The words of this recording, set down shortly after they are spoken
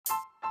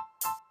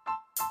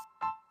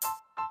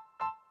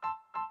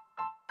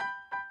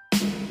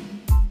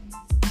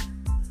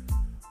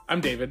I'm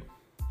David.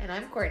 And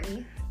I'm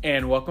Courtney.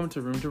 And welcome to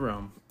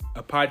Room,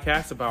 a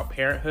podcast about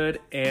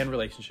parenthood and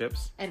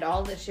relationships. And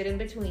all the shit in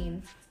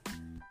between.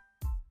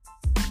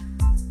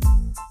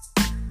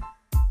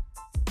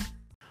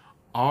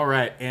 All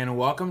right, and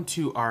welcome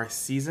to our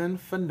season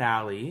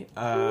finale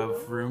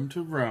of Room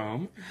to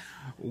Roam.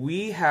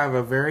 We have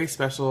a very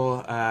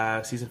special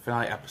season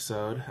finale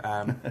episode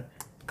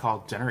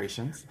called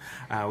Generations.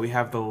 We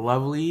have the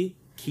lovely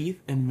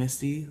Keith and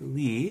Misty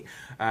Lee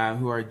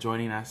who are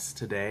joining us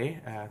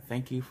today.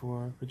 Thank you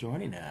for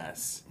joining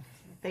us.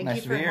 Thank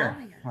you for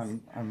having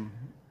us.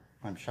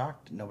 I'm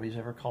shocked. Nobody's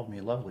ever called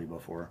me lovely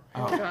before.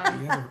 Oh, you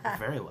guys are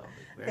very lovely.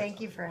 Thank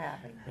you for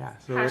having me. Yeah.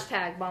 So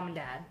Hashtag mom and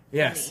dad.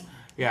 Yes.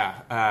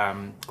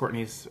 Yeah.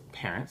 Courtney's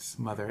parents,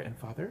 mother and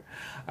father.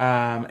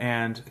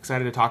 And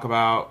excited to talk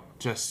about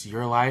just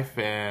your life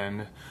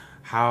and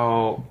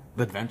how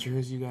the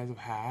adventures you guys have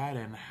had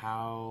and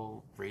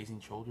how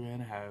raising children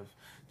have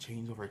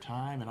changed over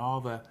time and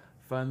all the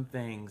fun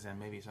things and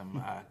maybe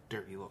some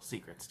dirty little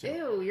secrets too.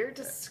 Ew, you're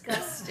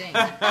disgusting.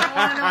 I don't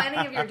want to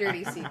know any of your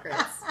dirty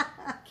secrets.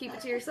 Keep it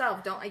to yourself.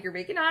 You're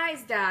making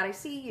eyes, Dad. I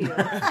see you.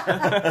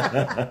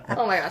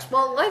 Oh my gosh.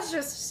 Well, let's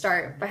just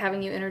start by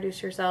having you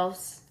introduce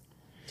yourselves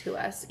to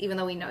us, even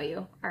though we know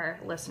you.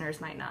 Our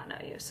listeners might not know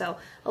you. So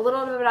a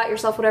little bit about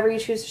yourself, whatever you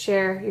choose to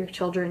share, your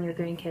children, your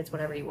grandkids,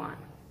 whatever you want.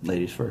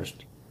 Ladies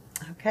first.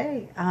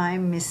 Okay,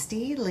 I'm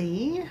Misty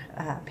Lee,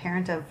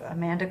 parent of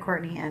Amanda,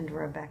 Courtney, and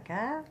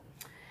Rebecca.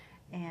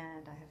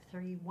 And I have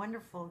 3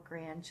 wonderful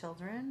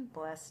grandchildren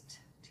blessed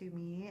to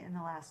me in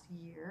the last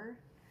year.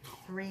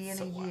 3 in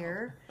a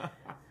year.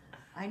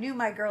 I knew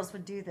my girls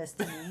would do this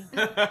to me.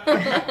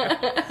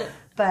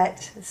 But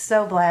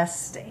so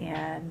blessed.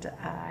 And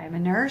I'm a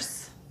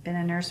nurse. Been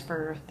a nurse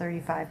for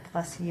 35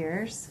 plus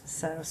years.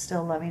 So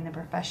still loving the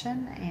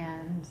profession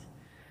and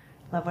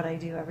love what I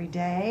do every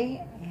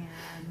day.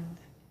 And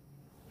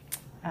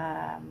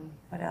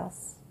what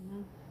else?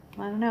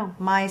 I don't know.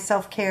 My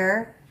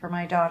self-care for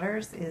my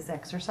daughters is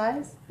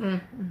exercise.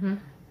 Mm-hmm.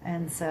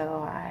 And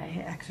so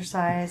I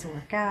exercise,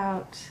 work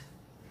out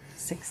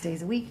 6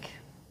 days a week,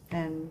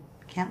 and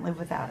can't live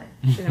without it.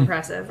 She's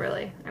impressive,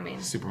 really. I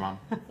mean, Super mom.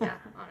 Yeah,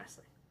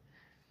 honestly.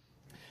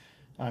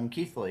 I'm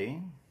Keith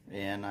Lee,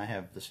 and I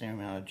have the same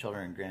amount of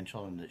children and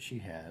grandchildren that she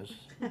has.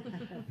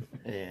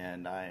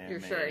 And I am.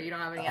 You're sure you don't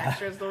have any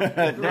extras? Not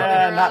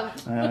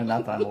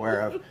that I'm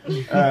aware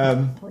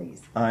of.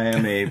 Please. I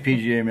am a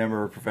PGA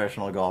member,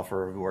 professional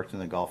golfer who worked in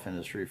the golf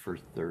industry for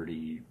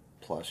 30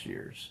 plus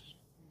years.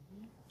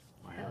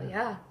 Wow. Hell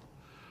yeah.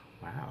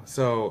 Wow.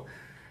 So,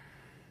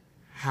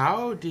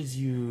 how did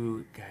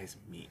you guys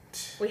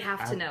meet? We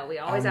have to know. We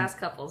always ask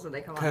couples when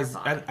they come on our Because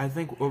pod. I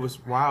think what was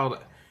wild,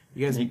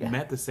 you guys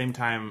met the same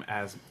time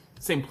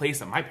same place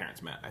that my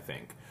parents met, I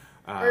think.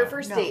 Our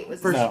first date was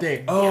First the same.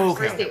 date. Oh, Yeah,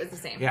 okay. First date was the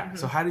same. Yeah. Mm-hmm.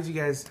 So how did you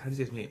guys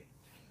meet?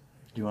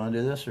 Do you want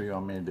to do this or you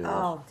want me to do this?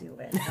 I'll do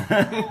it.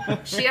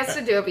 She has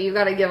to do it, but you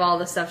got to give all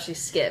the stuff she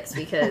skips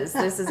because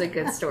this is a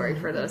good story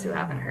for those who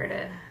haven't heard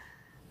it.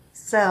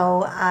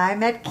 So I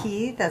met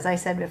Keith. As I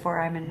said before,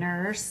 I'm a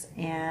nurse,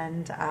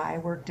 and I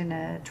worked in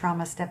a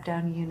trauma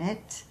step-down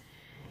unit.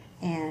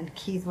 And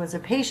Keith was a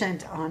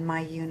patient on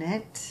my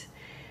unit,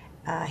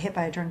 hit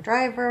by a drunk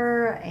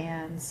driver,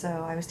 and so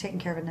I was taking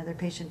care of another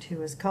patient who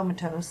was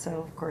comatose. So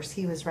of course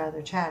he was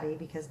rather chatty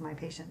because my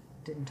patient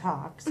didn't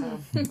talk. So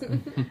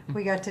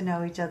we got to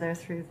know each other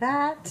through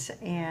that,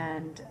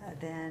 and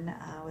then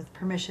with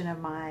permission of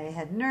my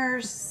head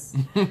nurse,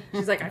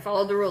 She's like, I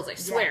followed the rules, I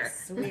swear.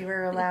 yes, we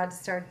were allowed to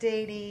start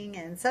dating.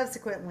 And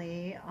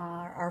subsequently,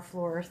 our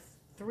floor,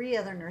 3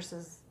 other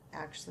nurses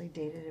actually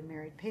dated and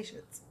married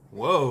patients.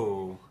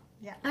 Whoa.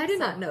 Yeah, I did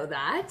not know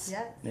that.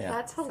 Yeah. Yeah.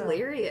 That's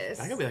hilarious.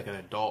 That could be like an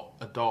adult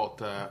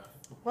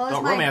Well,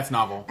 adult romance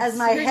novel. As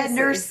my head Seriously.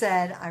 nurse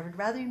said, I would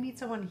rather you meet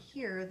someone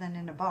here than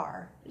in a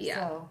bar. Yeah.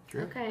 So,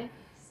 True. Okay.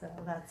 so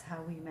that's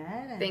how we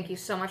met. And Thank you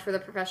so much for the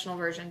professional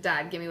version.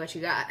 Dad, give me what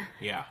you got.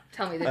 Yeah.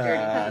 Tell me the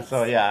dirty piece.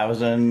 So yeah, I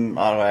was in an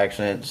auto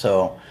accident.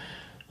 So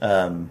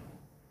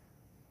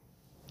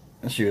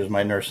she was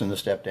my nurse in the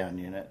step down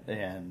unit,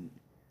 and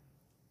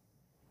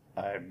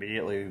I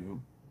immediately,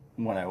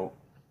 when I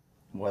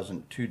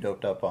wasn't too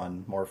doped up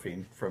on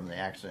morphine from the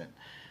accident,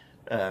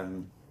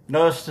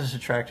 noticed this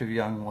attractive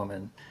young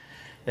woman,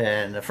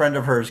 and a friend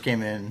of hers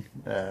came in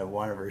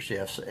one of her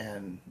shifts,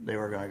 and they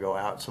were going to go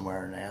out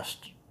somewhere, and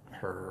asked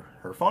her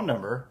phone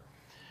number,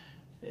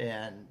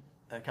 and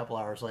a couple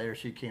hours later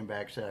she came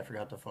back and said, I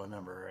forgot the phone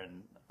number,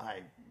 and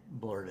I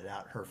blurted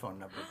out her phone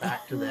number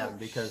back to them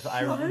because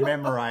I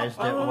memorized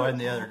it when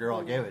the other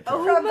girl gave it to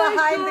her. from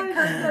behind the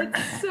curtain.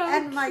 That's so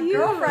And my cute.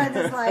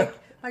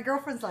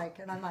 girlfriend's like,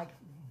 and I'm like,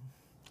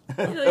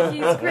 Like,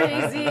 he's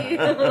crazy.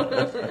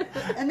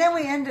 and then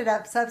we ended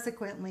up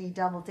subsequently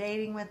double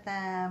dating with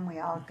them. We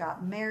all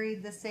got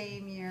married the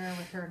same year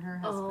with her and her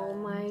husband. Oh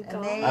my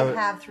And they God.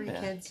 have 3 Yeah.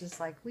 kids just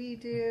like we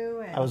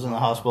do. And I was in the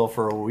hospital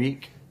for a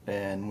week,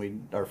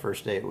 and our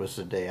first date was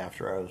the day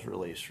after I was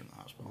released from the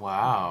hospital.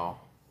 Wow.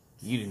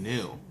 You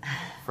knew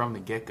from the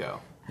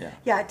get-go. Yeah.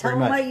 yeah, tell pretty them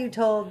much. what you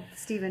told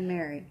Steve and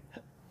Mary.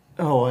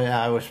 Oh,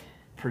 yeah, I was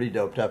pretty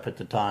doped up at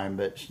the time,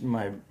 but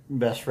my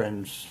best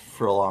friends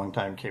for a long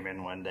time came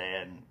in one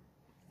day and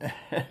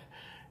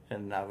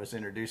and I was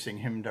introducing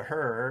him to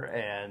her,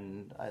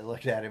 and I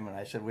looked at him and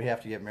I said, "We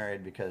have to get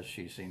married because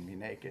she's seen me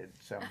naked."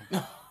 So,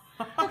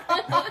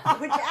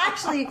 which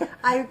actually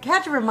I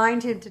had to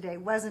remind him today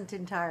wasn't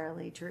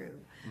entirely true,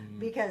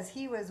 because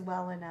he was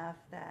well enough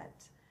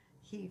that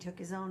he took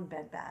his own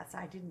bed baths.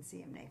 I didn't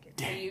see him naked.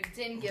 So you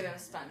didn't give him a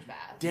sponge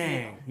bath.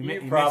 Dang, you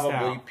missed probably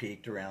out.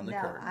 peeked around the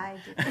No, curtain. I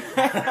didn't.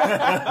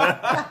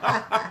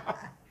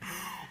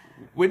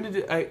 When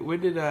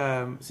did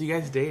so you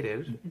guys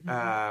dated?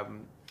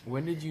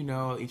 When did you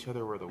know each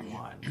other were the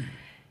one?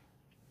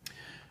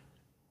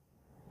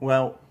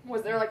 Well,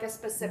 Was there like a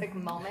specific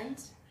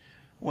moment?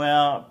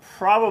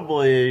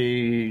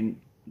 Probably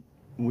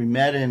we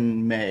met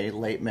in May,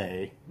 late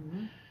May,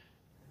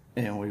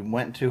 and we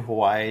went to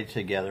Hawaii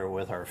together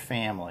with our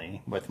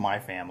family, with my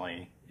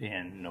family,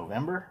 in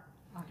November.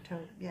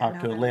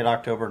 October, Late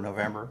October,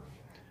 November.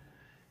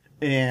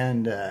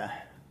 And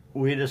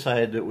we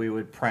decided that we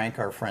would prank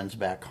our friends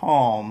back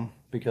home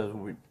because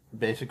we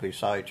basically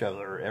saw each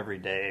other every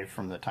day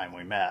from the time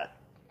we met.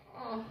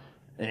 Oh.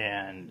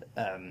 And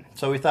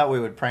so we thought we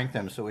would prank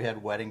them. So we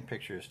had wedding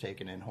pictures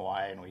taken in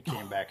Hawaii, and we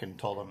came back and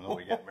told them that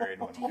we got married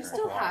when Do we you were in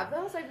still Hawaii. have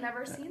those? I've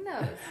never seen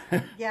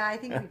those. Yeah, I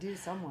think we do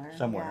somewhere.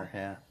 Somewhere,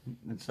 yeah.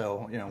 And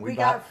so, We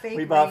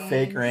bought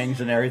fake rings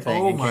and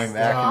everything, Oh and my came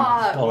back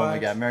God. and told them we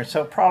got married.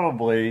 So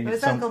probably It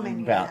was Uncle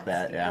Minnie. about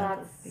that, yeah.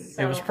 That's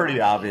It was so pretty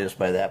funny. obvious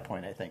by that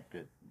point, I think,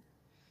 that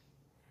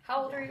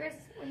How old are you guys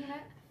when you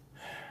met?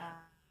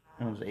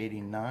 I was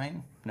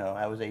 89. No,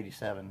 I was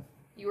 87.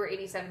 You were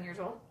 87 years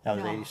old? I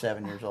was No.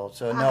 87 years old.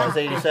 So, no, I was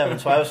 87.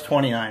 So I was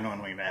 29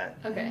 when we met.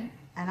 Okay.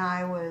 And I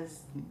had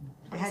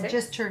 26?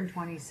 just turned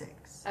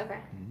 26. Okay.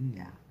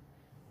 Yeah.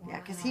 Yeah,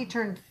 because he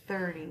turned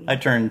 30. I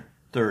turned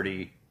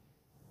 30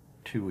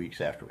 2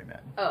 weeks after we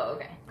met. Oh,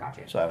 okay.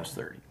 Gotcha. So I was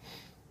 30.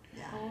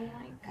 Yeah. Oh my god.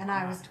 And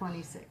I was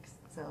 26.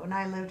 So, and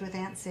I lived with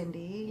Aunt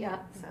Cindy. Yeah.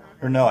 So,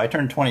 Or no, I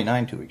turned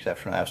 29 2 weeks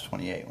after, and I was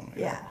 28 when we met.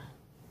 yeah.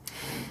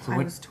 So I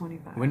when- was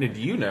 25. When did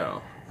you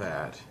know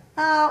that?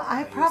 Oh,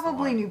 I was the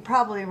probably one. knew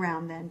probably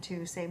around then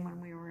too. Same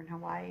when we were in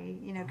Hawaii,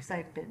 because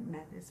I'd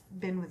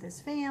been with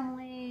his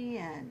family,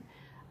 and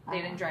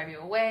They didn't drive you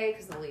away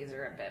because the leaves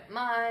are a bit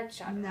much.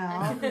 I don't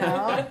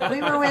no,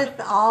 we were with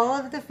all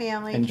of the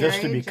family. And just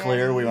to Carrie, be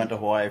clear, Jenny, we went to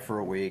Hawaii for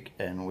a week,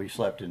 and we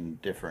slept in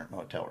different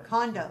hotel rooms.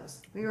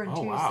 condos. We were in Oh,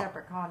 two wow.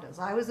 separate condos.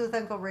 I was with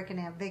Uncle Rick and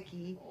Aunt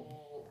Vicky,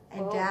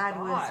 and Oh, Dad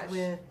gosh. was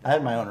with I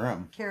had my own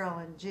room. Carol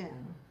and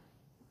Jim.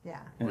 Yeah,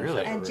 in a Really?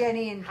 separate and room.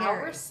 Jenny and How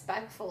Carrie.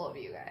 respectful of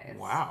you guys.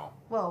 Wow.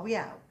 Well,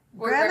 yeah.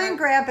 Were Grandma Grandma- and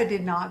Grandpa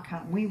did not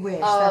come. We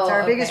wish. Oh, That's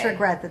our biggest okay.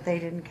 regret that they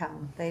didn't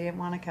come. They didn't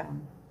want to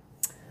come.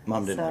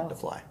 Mom didn't So- like to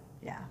fly.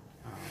 Yeah.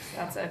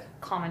 That's a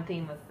common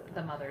theme with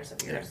the mothers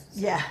of yours.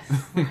 Yes.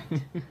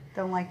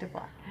 Don't like to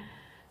fly.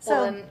 So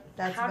Well, then,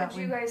 that's how about did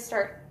you when- guys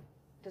start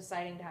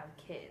deciding to have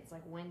kids?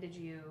 Like, when did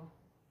you,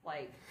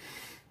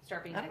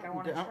 start being like, I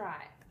want to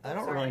try? I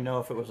don't Sorry. really know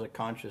if it was a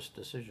conscious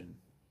decision.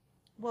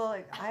 Well,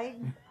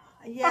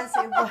 yes,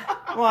 it was.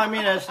 Well, I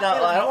mean, it's not.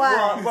 It I don't,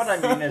 well, was. what I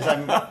mean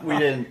is, we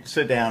didn't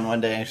sit down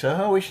one day and say,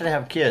 "Oh, we should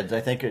have kids." I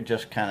think it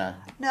just kind of.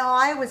 No,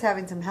 I was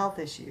having some health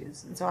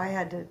issues, and so I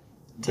had to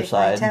take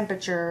Decide. my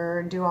temperature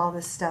and do all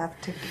this stuff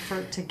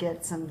to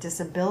get some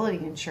disability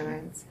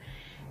insurance.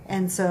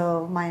 And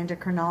so my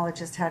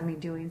endocrinologist had me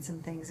doing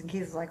some things, and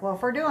Keith was like, "Well,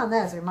 if we're doing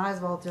this, we might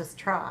as well just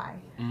try."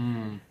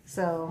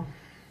 So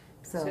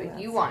So that's-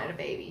 you wanted a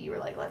baby. You were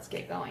like, let's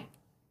get going.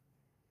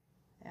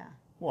 yeah.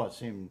 Well, it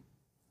seemed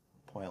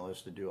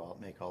pointless to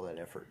make all that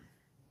effort,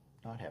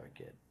 not have a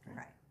kid.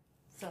 Right.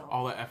 So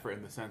All that effort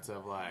in the sense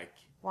of like,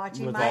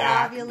 watching With my the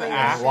act- the ovulation,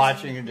 act.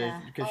 Watching it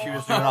yeah. because she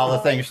was doing all the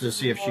things to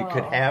see if she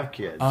could have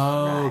kids.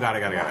 oh, got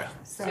it.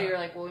 So you're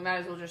like, well, we might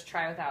as well just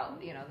try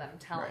without, them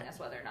telling Right. us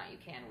whether or not you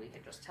can. We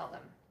could just tell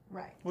them.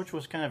 right. Which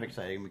was kind of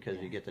exciting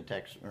because you get the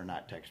text, or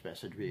not text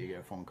message, but you get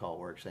a phone call at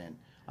work saying,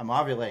 "I'm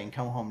ovulating,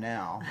 come home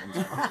now." And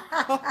so,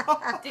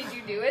 Did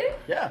you do it?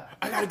 yeah.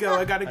 I gotta go.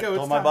 I It's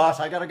told my time. boss,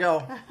 I gotta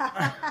go.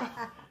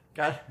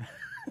 Got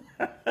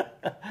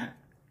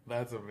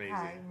That's amazing.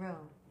 I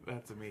wrote.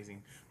 That's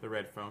amazing. The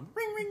red phone.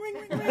 Ring, ring, ring,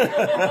 ring, ring. He's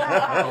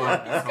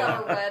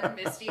got a red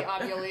misty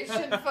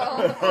ovulation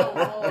phone.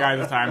 Oh, Guys,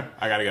 it's time.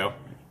 I gotta go.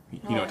 You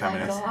know what time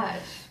it is. Gosh.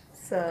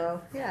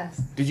 So yes.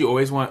 Did you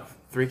always want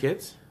 3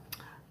 kids?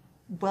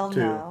 Well, Two.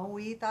 no,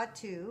 we thought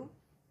 2.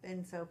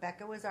 And so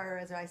Becca was our,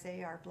 as I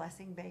say, our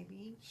blessing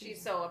baby.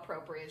 She's so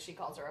appropriate. She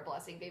calls her a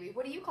blessing baby.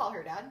 What do you call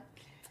her, Dad?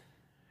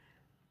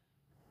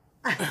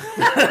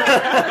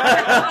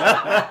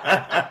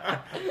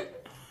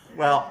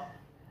 Well,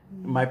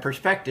 my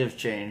perspective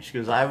changed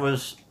because I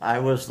was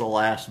the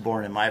last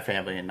born in my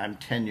family, and I'm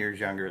 10 years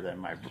younger than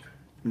my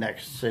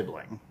next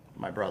sibling,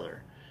 my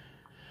brother.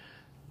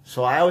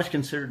 So I always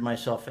considered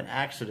myself an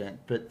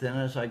accident, but then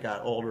as I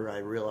got older, I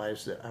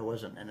realized that I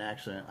wasn't an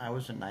accident. I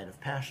was a knight of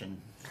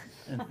passion.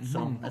 And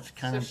so that's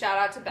kind So of shout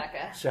out to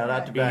Becca. shout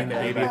out to Being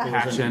Becca. the baby of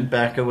passion.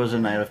 Becca was a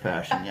night of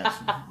passion. Yes.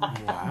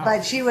 Wow.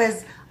 But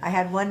I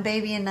had one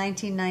baby in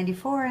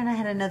 1994 and I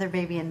had another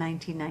baby in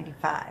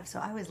 1995. So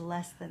I was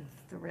less than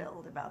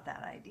thrilled about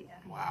that idea.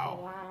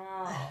 Wow.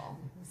 Wow.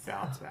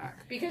 Bounce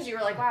back. Because you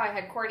were like, wow, I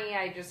had Courtney,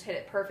 I just hit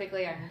it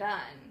perfectly, I'm done.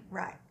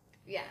 Right.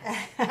 Yeah.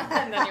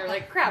 And then you're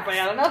like, crap, I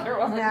got another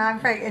one. No, I'm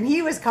pregnant. And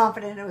he was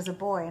confident it was a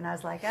boy. And I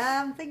was like,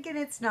 I'm thinking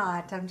it's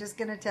not. I'm just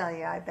going to tell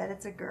you. I bet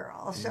it's a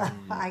girl. So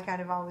I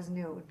kind of always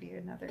knew it would be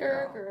another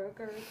girl.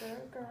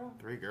 Girl.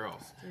 3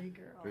 girls. 3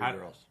 girls. Three How,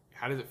 girls.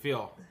 how does it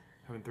feel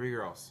having 3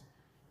 girls?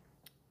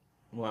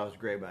 Well, I was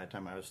great by the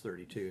time I was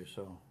 32.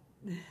 So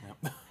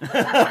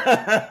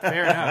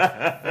Fair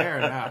enough. Fair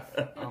enough.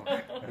 Oh,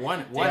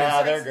 one yeah,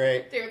 is they're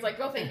great. David's like,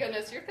 oh, thank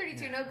goodness, you're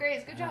 32, no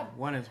grades, good job.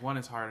 one is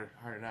hard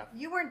enough.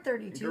 You weren't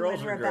 32 Girls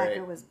when are Rebecca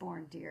great. was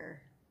born,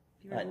 dear.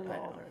 You were I a little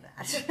know. older than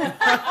that.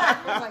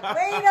 I was like,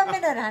 wait a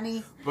minute,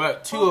 honey.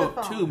 But Hold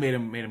the phone. two made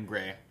him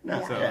gray.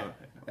 No, So,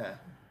 yeah.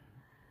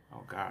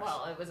 oh gosh.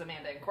 Well, it was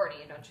Amanda and Courtney.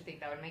 Don't you think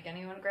that would make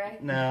anyone gray?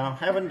 No,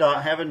 having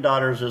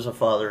daughters as a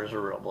father is a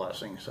real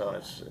blessing. So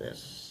it's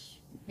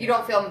You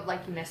don't feel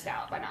like you missed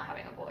out by not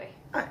having a boy.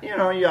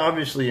 you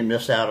obviously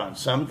miss out on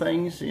some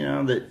things,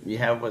 that you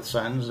have with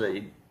sons that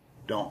you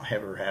don't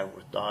ever have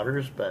with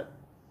daughters. But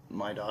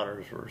my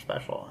daughters were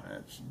special,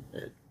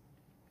 and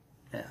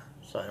yeah.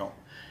 So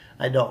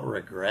I don't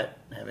regret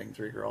having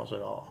 3 girls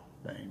at all.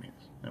 By any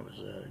means, it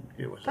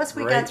was. Plus, a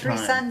we great got 3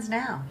 time. sons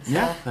now. So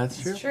Yeah,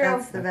 that's true. True.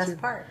 That's the best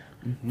part.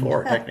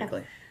 4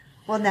 technically.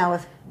 Well, now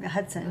with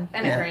Hudson.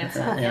 And a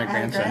grandson. And a Yeah. And a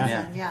grandson. Yeah.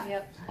 grandson, yeah.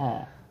 Yep.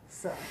 Oh.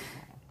 So,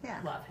 yeah.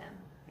 Love him.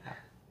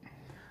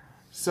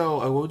 So,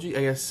 what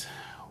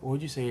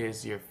would you say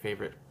is your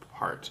favorite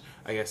part?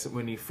 I guess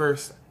when you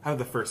first have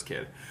the first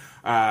kid,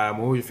 what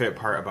was your favorite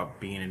part about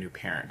being a new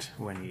parent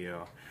when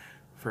you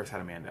first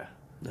had Amanda?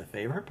 The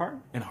favorite part?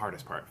 And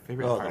hardest part.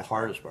 Favorite Oh, hardest the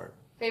hardest part.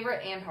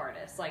 Favorite and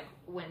hardest, like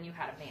when you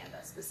had Amanda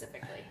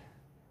specifically.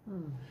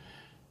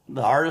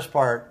 The hardest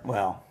part,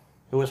 well,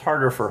 it was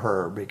harder for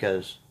her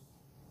because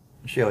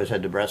she always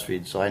had to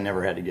breastfeed, so I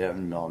never had to get up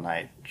in the middle of the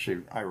night.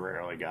 I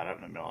rarely got up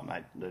in the middle of the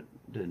night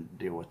to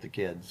deal with the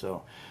kids,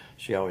 so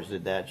she always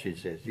did that. She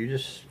said, "You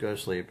just go to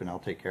sleep, and I'll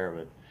take care of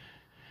it."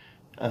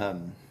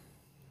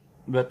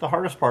 But the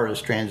hardest part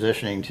is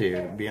transitioning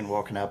to being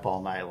woken up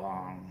all night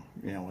long,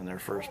 when they're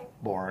first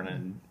born,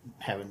 and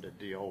having to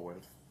deal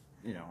with,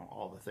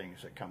 all the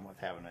things that come with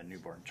having a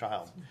newborn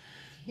child.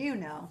 You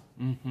know.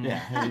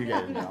 Yeah, you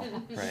guys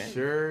know, right?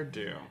 Sure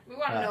do. We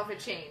want to know if it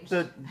changed.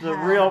 The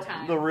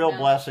time, real no?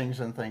 blessings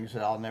and things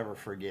that I'll never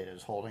forget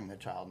is holding the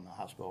child in the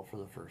hospital for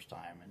the first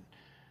time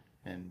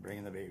and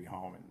bringing the baby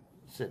home and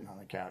sitting on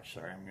the couch.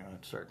 Sorry, I'm going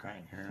to start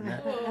crying here in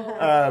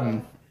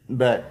a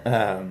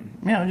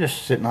minute.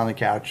 Just sitting on the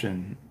couch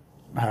and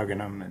hugging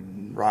them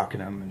and rocking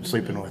them and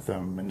sleeping with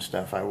them and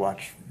stuff. I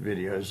watch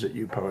videos that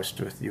you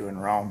post with you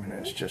and Rome, and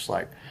it's just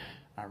like,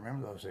 I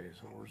remember those days.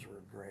 Those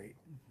were great,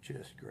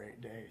 just great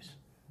days.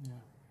 Yeah.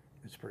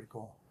 It's pretty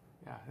cool.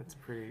 Yeah, it's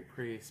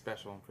pretty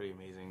special and pretty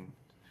amazing.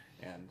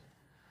 And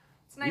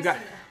It's nice to know.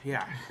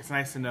 yeah, it's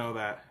nice to know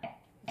that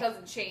It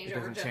doesn't change It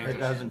over doesn't change. It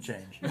generations.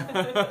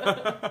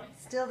 doesn't change.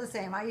 Still the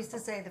same. I used to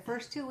say the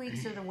first 2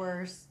 weeks are the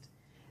worst,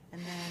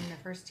 and then the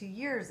first 2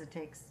 years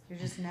you're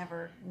just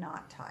never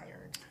not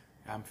tired.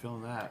 I'm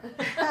feeling that.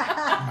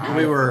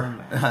 We were,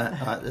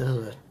 this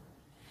is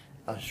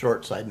a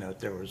short side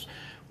note,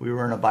 we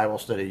were in a Bible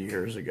study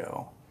years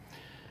ago,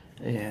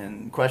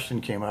 and the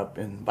question came up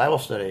in Bible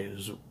study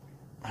is,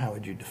 how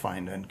would you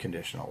define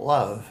unconditional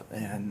love?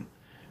 And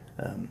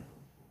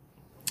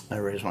I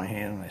raised my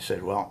hand and I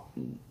said, well,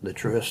 the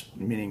truest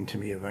meaning to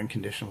me of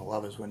unconditional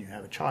love is when you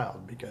have a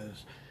child,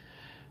 because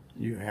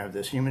you have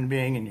this human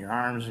being in your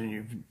arms and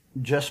you've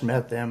just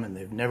met them and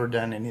they've never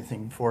done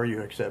anything for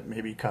you except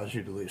maybe cause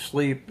you to lose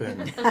sleep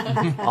and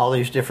all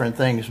these different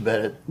things.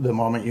 But at the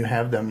moment you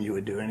have them, you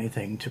would do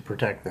anything to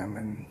protect them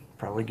and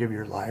probably give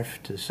your life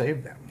to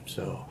save them.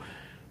 So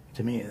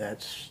to me,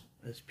 that's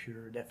as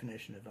pure a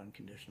definition of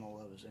unconditional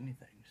love as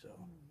anything. So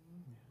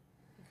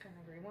Couldn't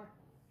agree more.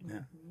 yeah.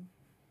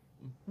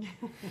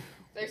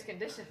 There's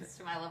conditions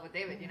to my love with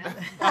David,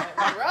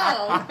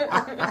 wrong.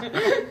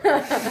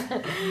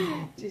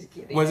 Just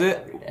kidding.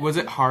 Was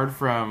it hard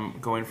from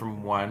going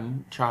from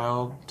one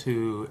child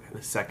to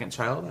the second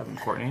child, having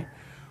Courtney?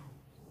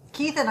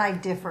 Keith and I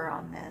differ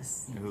on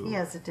this. Ooh. He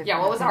has a different. Yeah,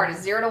 what was the opinion.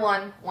 hardest? 0 to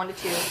 1, 1 to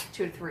 2,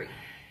 2 to 3.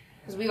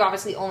 Because we've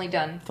obviously only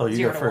done So you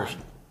 0 go to first.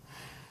 1.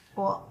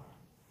 Well,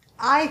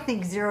 I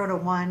think 0 to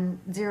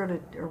 1,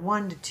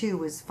 1 to 2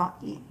 was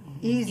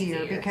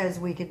easier because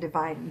we could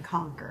divide and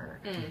conquer.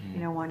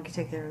 One could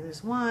take care of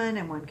this one,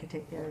 and one could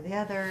take care of the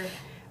other.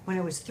 When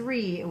it was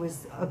 3, it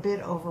was a bit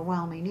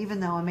overwhelming, even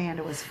though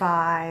Amanda was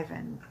 5,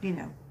 and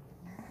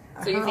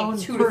So you her think own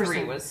 2 to 3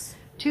 person. was...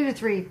 2 to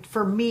 3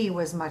 for me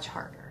was much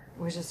harder.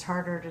 It was just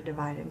harder to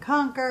divide and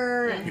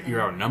conquer. And,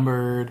 You're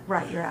outnumbered.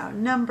 right, you're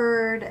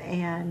outnumbered,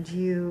 and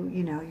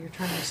you're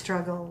trying to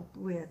struggle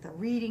with a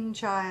reading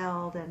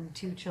child and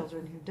 2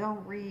 children who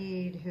don't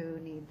read, who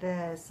need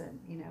this, and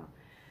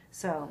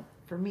so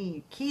for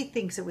me. Keith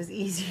thinks it was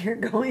easier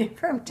going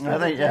from 2 I to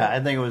think 3. I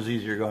think it was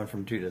easier going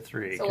from 2 to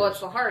 3. So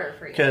what's the harder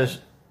for you? Because,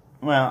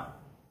 well,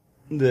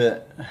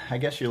 I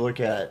guess you look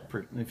at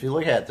it, if you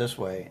look at it this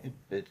way,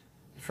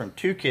 from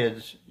 2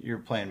 kids, you're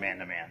playing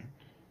man-to-man,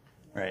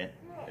 right?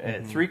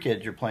 At 3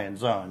 kids, you're playing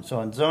zone. So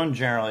in zone,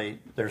 generally,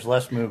 there's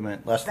less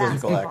movement, less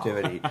physical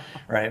activity,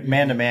 right?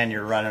 Man-to-man,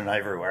 you're running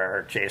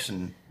everywhere,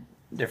 chasing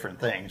different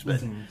things.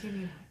 But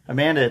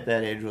Amanda at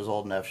that age was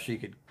old enough, she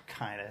could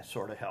kind of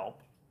sort of help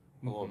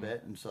a little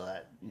bit. And so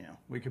that,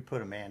 we could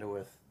put Amanda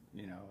with,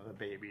 a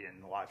baby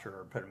and watch her,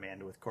 or put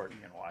Amanda with Courtney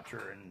and watch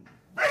her, and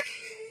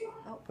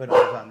put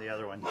ours on the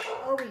other one.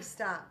 Obi,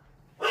 stop.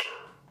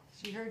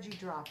 She heard you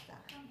drop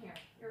that. Come here.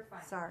 You're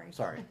fine. Sorry.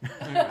 Sorry.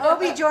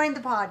 Obi joined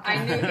the podcast.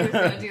 I knew he was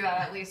going to do that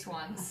at least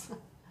once.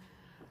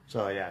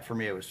 So yeah, for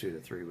me it was 2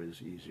 to 3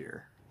 was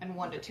easier. And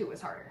 1 to 2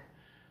 was harder.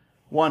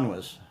 1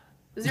 was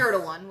 0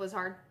 to 1 was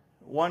hard.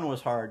 1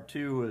 was hard.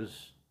 2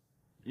 was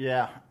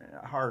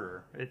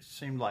harder. It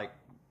seemed like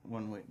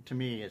when we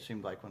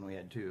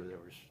had 2 there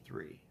was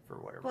 3 for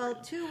whatever. Well,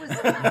 reason. 2 was.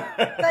 Well,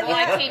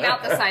 I came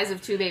out the size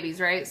of 2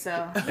 babies, right?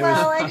 So.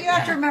 Well, and you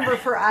have to remember,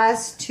 for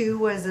us, 2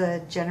 was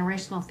a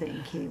generational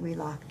thing. We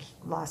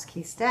lost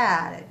Keith's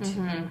dad at 2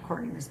 when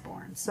Courtney was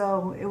born.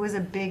 So it was a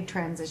big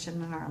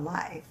transition in our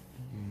life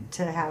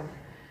to have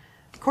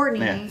Courtney.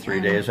 Yeah,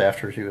 3 days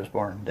after she was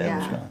born, Dad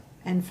was gone.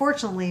 And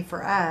fortunately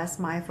for us,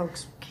 my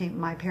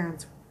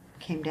parents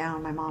came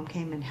down. My mom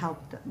came and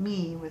helped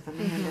me with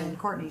Amanda and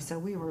Courtney. So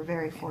we were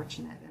very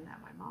fortunate in that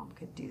my mom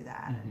could do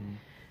that and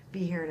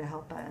be here to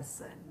help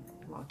us.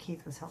 And while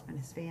Keith was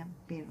helping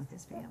being with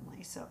his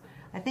family. So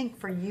I think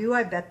for you,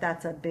 I bet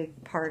that's a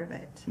big part of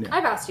it. Yeah.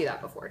 I've asked you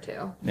that before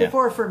too. Yeah.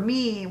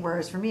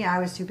 Whereas for me, I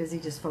was too busy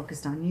just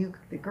focused on you,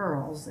 the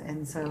girls,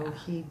 and so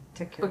he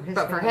took care of his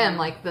But for family. him,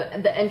 like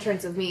the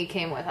entrance of me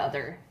came with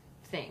other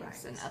things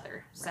Right. and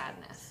other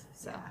sadness.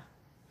 So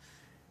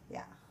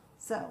Yeah.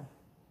 So,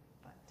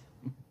 but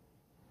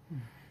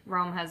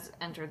Rome has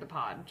entered the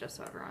pod, just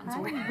so everyone's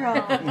aware.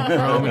 Rome.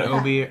 Rome and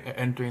Obi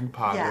entering the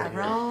pod. Yeah, right here.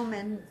 Rome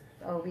and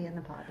Obi in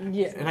the pod.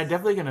 Yeah. And I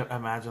definitely can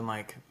imagine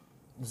like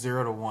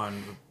 0 to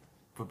 1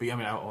 would be. I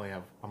mean,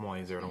 I'm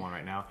only 0 to 1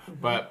 right now,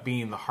 but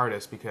being the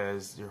hardest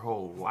because your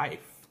whole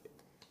life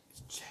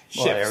shifts.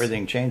 Well,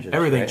 everything changes.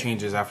 Everything right?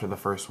 changes after the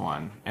first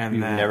one, and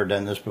You've then, never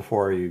done this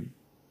before. You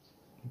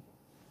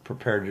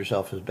prepared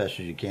yourself as best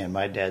as you can.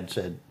 My dad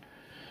said,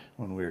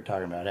 when we were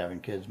talking about having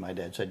kids, my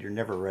dad said, "You're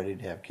never ready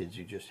to have kids.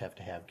 You just have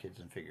to have kids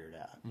and figure it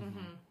out."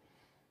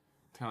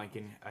 Kind of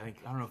like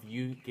I don't know if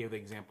you gave the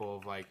example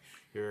of like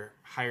you're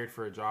hired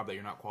for a job that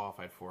you're not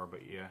qualified for,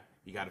 but you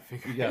got to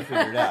figure. You got to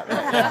figure it out.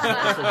 Right?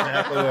 That's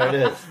exactly what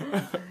it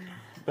is.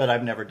 But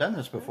I've never done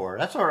this before.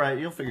 That's all right.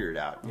 You'll figure it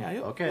out.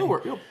 Yeah, okay. You'll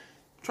work. You'll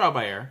trial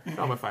by error,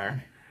 trial by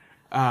fire.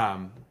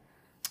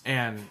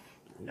 And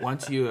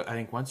once you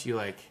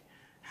like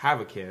have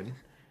a kid,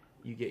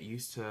 you get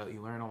used to,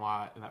 you learn a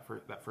lot in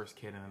that first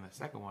kid, and then the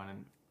second one,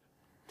 and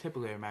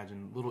typically I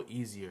imagine a little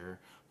easier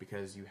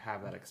because you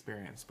have that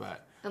experience.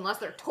 But Unless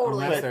they're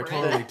totally Unless they're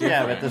different. totally different.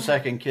 Yeah, but the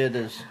second kid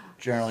is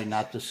generally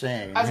not the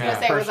same. I was gonna Yeah.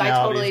 say, was I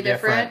Personality's totally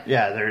different?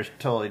 Yeah, they're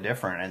totally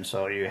different, and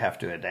so you have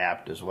to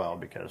adapt as well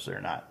because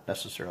they're not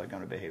necessarily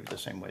going to behave the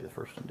same way the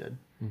first one did.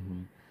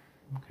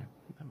 okay,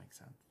 that makes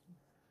sense.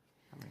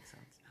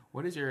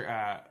 What is your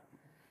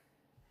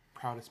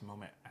proudest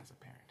moment as a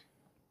parent?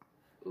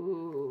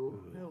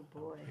 Ooh. Oh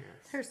boy,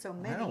 there's so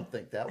many. I don't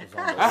think that was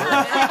on the list.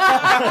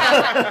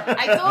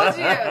 I told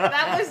you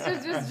that list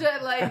is just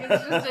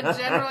it's just a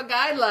general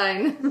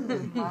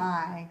guideline.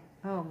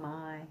 Oh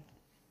my,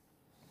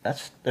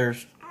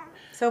 There's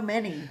so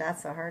many.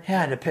 That's the hard.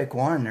 to pick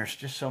one. There's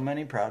just so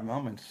many proud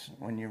moments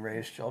when you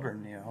raise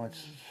children.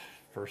 It's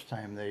first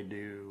time they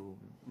do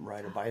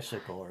ride a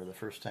bicycle, or the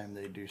first time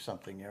they do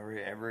something.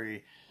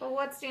 Every But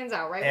what stands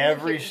out, right?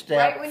 every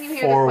step right when you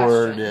hear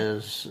forward the question.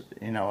 is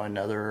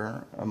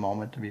another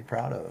moment to be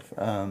proud of.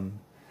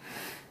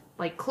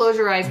 Like, close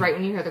your eyes right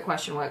when you hear the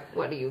question.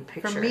 What do you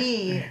picture? For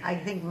me, I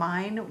think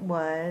mine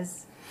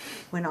was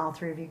when all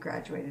 3 of you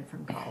graduated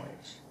from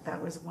college.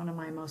 That was one of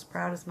my most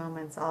proudest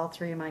moments. All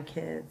 3 of my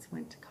kids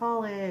went to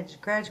college,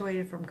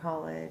 graduated from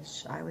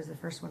college. I was the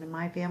first one in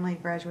my family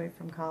to graduate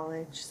from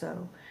college.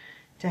 So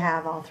to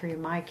have all 3 of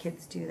my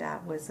kids do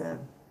that was a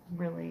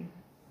really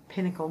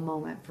pinnacle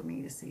moment for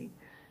me to see.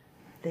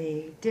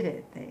 They did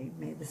it. They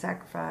made the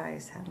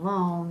sacrifice, had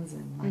loans,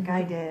 and like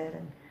I did.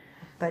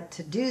 But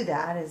to do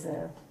that is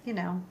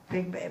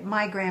big.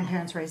 My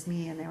grandparents raised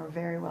me, and they were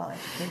very well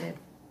educated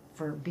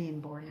for being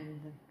born in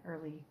the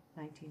early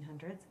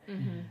 1900s.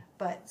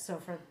 But so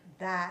for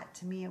that,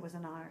 to me, it was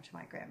an honor to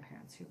my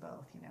grandparents, who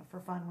both, for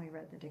fun, we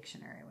read the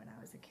dictionary when I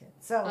was a kid.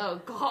 So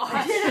Oh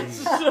gosh.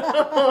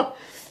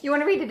 You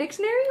want to read the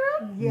dictionary,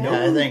 Rob?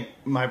 Yeah, I think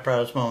my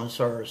proudest moments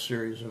are a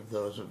series of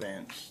those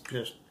events.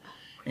 Just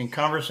in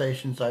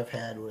conversations I've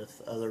had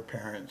with other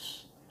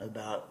parents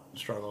about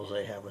struggles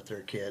they have with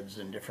their kids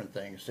and different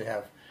things, to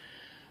have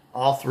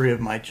all 3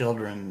 of my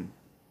children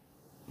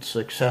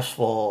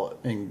successful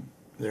in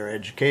their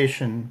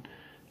education,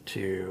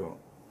 to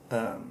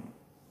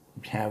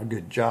have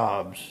good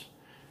jobs,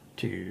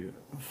 to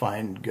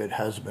find good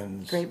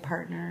husbands, Great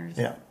partners.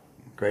 yeah,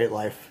 great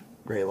life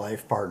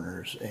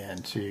partners,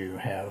 and to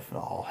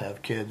all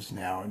have kids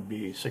now and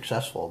be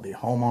successful, be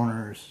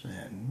homeowners,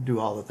 and do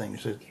all the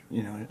things that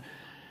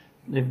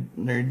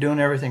they're doing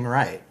everything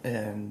right,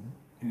 and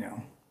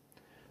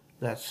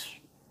that's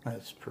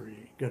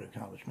pretty good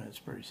accomplishment. It's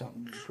pretty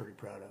something to be pretty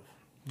proud of.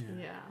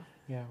 Yeah.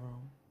 Yeah.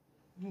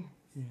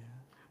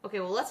 Okay,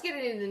 well, let's get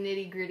into the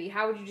nitty gritty.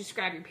 How would you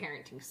describe your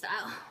parenting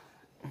style?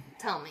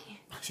 Tell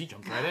me. She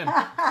jumped right in.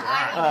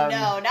 I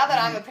know. Now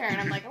that I'm a parent,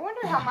 I'm like, I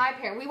wonder how my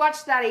parent. We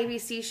watched that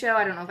ABC show.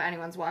 I don't know if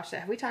anyone's watched it.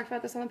 Have we talked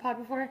about this on the pod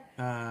before?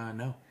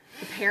 No.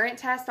 The Parent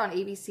Test on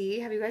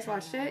ABC. Have you guys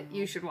watched it?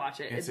 You should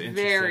watch it. It's interesting.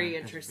 very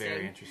interesting. It's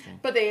very interesting.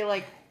 But they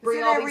bring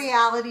Is it all a these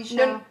reality show?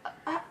 No,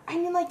 I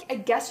mean, I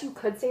guess you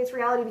could say it's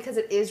reality because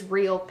it is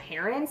real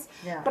parents.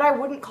 Yeah. But I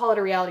wouldn't call it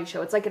a reality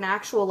show. It's like an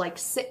actual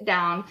sit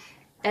down.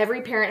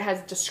 Every parent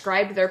has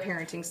described their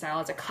parenting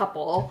style as a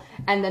couple,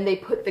 and then they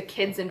put the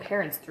kids and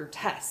parents through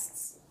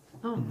tests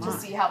to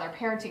see how their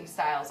parenting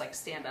styles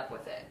stand up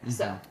with it. Mm-hmm.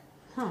 So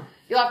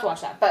you'll have to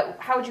watch that. But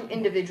how would you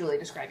individually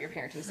describe your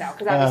parenting style?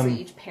 Because obviously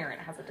each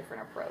parent has a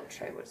different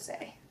approach, I would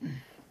say.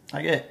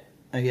 I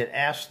get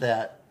asked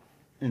that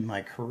in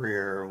my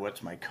career,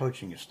 what's my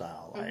coaching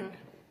style like?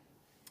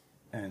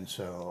 And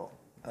so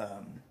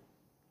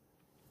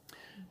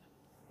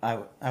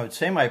I would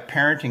say my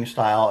parenting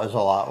style is a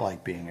lot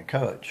like being a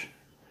coach.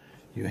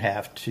 You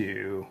have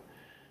to,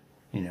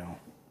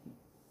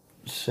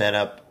 set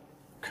up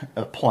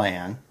a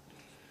plan,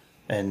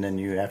 and then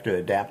you have to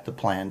adapt the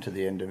plan to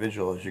the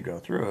individual as you go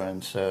through.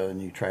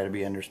 And you try to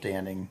be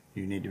understanding.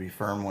 You need to be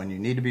firm when you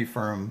need to be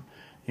firm.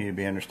 You need to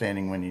be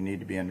understanding when you need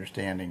to be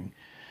understanding.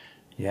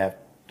 You have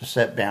to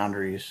set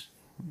boundaries.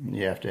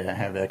 You have to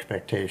have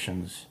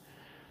expectations.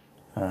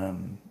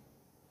 And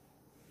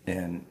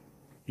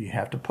you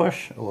have to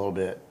push a little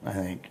bit. I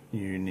think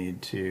you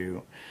need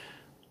to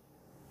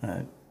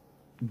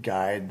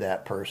guide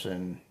that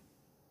person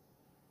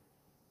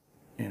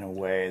in a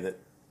way that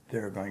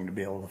they're going to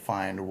be able to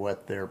find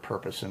what their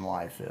purpose in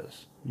life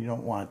is. You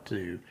don't want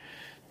to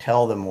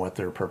tell them what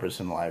their purpose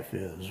in life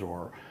is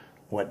or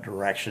what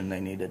direction they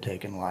need to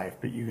take in life,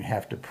 but you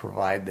have to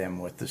provide them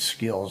with the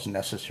skills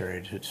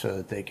necessary so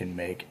that they can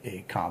make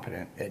a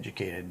competent,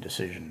 educated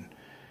decision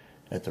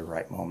at the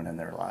right moment in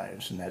their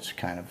lives. And that's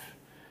kind of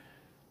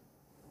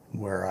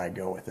where I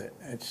go with it.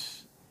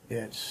 It's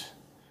it's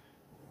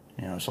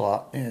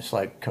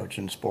like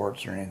coaching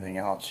sports or anything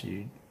else.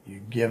 You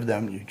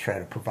try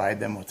to provide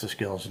them with the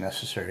skills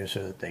necessary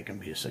so that they can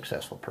be a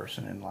successful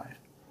person in life.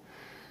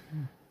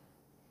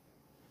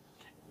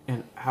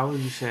 And how would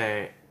you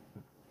say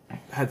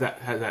has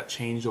that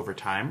changed over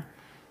time?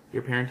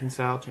 Your parenting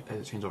style,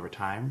 has it changed over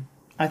time?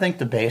 I think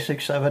the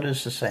basics of it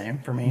is the same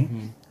for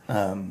me.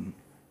 Some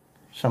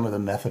of the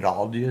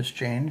methodology has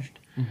changed.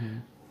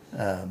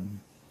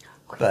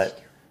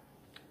 But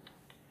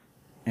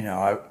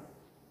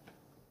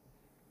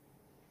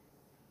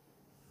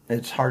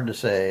it's hard to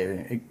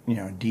say,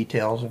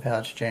 details of how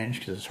it's changed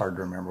because it's hard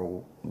to remember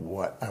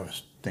what I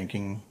was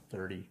thinking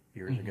 30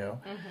 years ago.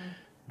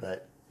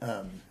 But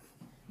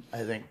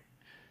I think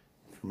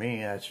for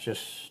me, that's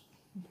just,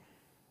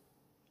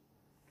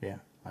 I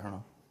don't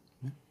know.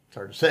 It's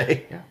hard to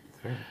say. Yeah,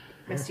 fair.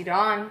 Misty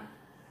Dawn.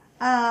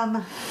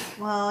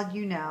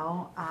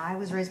 Well, I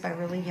was raised by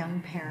really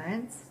young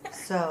parents.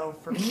 So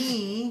for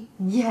me,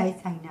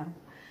 yes, I know.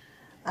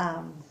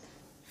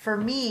 For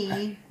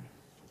me,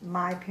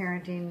 my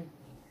parenting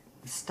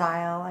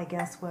style, I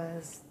guess,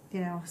 was,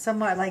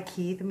 somewhat like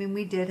Keith. I mean,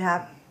 we did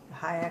have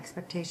high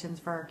expectations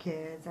for our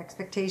kids,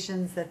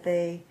 expectations that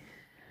they,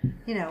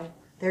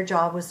 their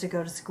job was to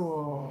go to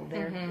school.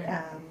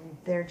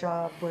 Their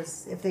job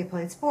was, if they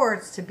played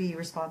sports, to be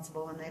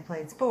responsible when they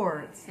played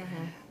sports.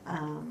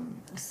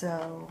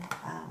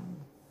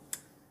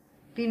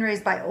 Being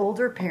raised by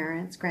older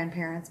parents,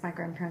 grandparents, my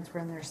grandparents were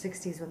in their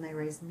 60s when they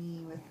raised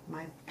me with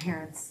my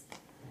parents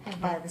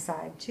by the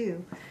side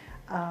too.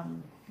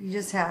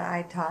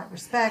 I taught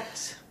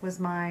respect was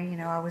I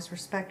always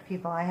respect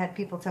people. I had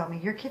people tell me,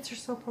 your kids are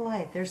so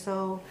polite, they're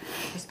so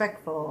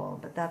respectful,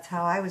 but that's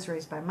how I was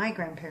raised by my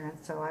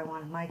grandparents, so I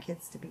wanted my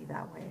kids to be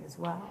that way as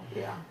well.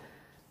 Yeah.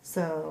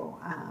 So,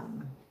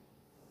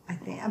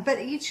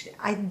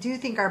 I do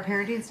think our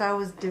parenting style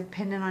was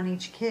dependent on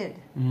each kid.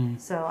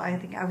 So I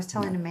think I was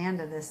telling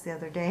Amanda this the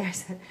other day. I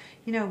said,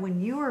 when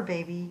you were a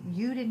baby,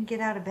 you didn't get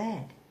out of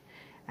bed.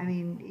 I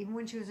mean, even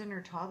when she was in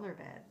her toddler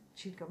bed,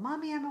 she'd go,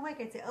 Mommy, I'm awake.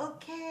 I'd say,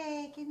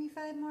 okay, give me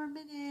 5 more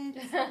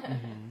minutes.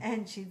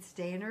 And she'd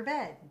stay in her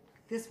bed.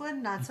 This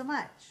one, not so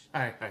much.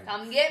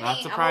 Come get Not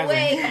me. surprising.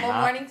 I'm awake. I'm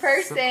a morning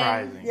person.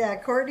 Surprising. Yeah,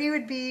 Courtney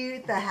would be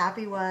the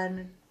happy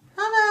one.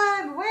 Mama,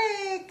 I'm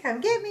awake.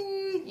 Come get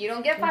me. You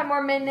don't get 5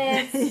 more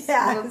minutes.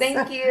 Yeah, Well,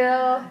 thank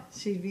you.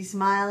 She'd be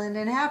smiling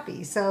and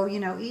happy. So,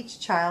 each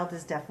child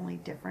is definitely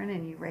different,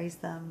 and you raise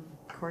them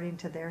according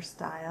to their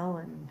style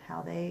and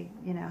how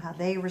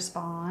they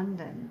respond.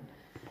 And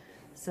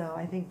so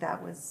I think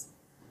that was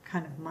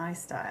kind of my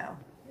style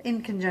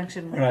in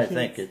conjunction with I Keith's.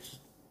 think it's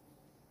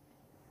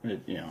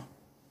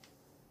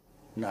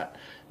not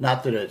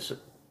that it's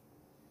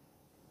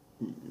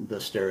the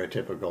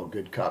stereotypical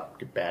good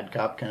cop, bad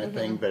cop kind of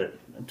thing, but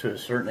to a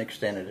certain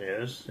extent it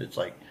is. It's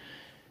like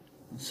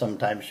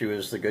sometimes she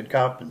was the good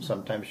cop and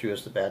sometimes she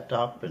was the bad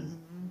cop, and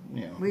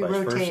we vice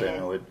rotated. versa.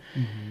 And it would,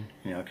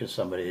 because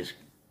somebody's,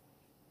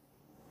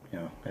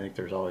 I think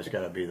there's always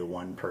got to be the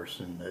one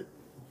person that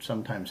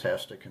sometimes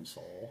has to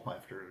console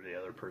after the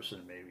other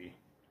person maybe,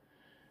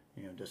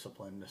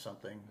 disciplined to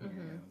something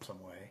in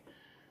some way,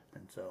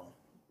 and so,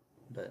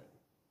 but.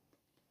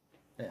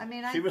 Yeah. I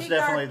mean, she was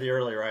definitely the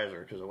early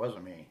riser because it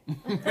wasn't me.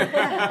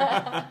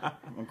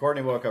 When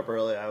Courtney woke up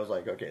early, I was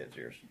like, "Okay, it's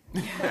yours."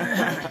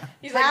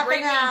 He's like,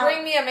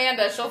 bring me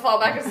Amanda. She'll fall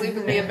back asleep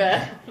with me in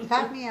bed.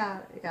 Tap me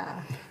out,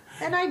 yeah.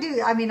 And I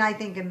do. I mean, I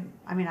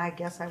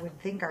guess I would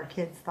think our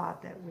kids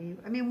thought that we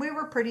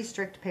were pretty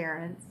strict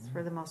parents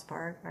for the most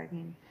part. I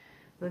mean,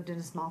 lived in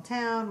a small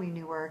town. We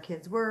knew where our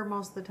kids were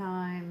most of the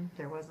time.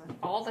 There wasn't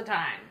all the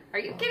time. Are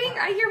you kidding?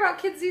 I hear about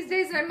kids these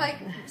days, and I'm like,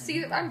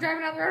 I'm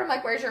driving down the road. I'm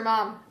like, where's your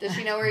mom? Does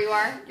she know where you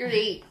are? You're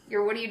 8.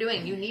 What are you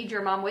doing? You need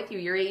your mom with you.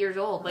 You're 8 years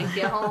old. Like,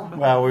 get home.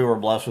 Well, we were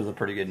blessed with a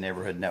pretty good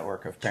neighborhood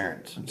network of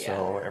parents, and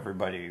so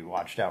everybody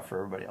watched out for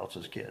everybody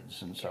else's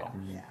kids, and so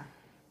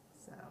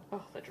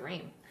oh, the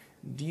dream.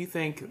 Do you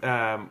think,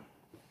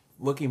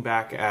 looking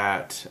back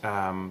at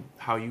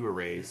how you were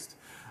raised,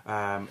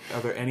 are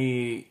there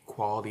any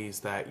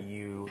qualities that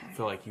you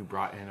feel like you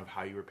brought in of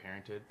how you were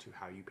parented to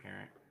how you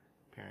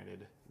parented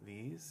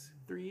these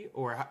 3,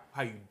 or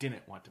how you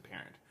didn't want to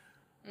parent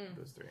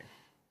those 3?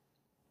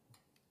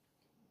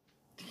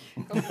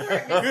 Go for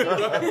it.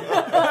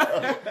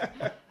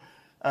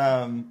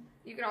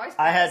 You can always.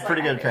 I had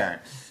pretty good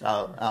parents.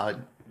 I'll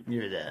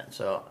give you that.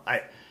 So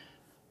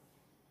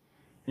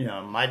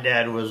my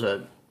dad was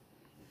a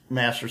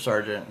master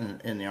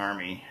sergeant in the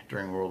Army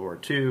during World War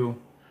II.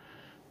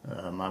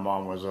 My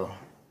mom was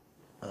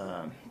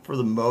for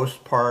the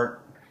most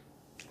part,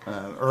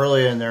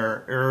 early in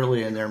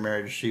their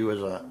marriage, she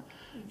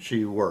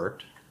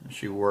worked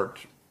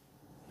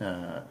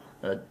a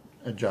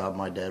job.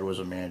 My dad was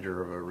a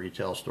manager of a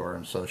retail store,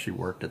 and so she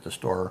worked at the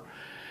store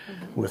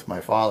with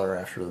my father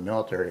after the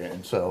military.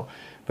 And so,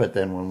 but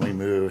then when we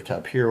moved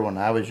up here when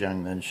I was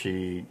young, then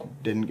she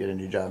didn't get a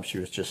new job. She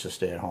was just a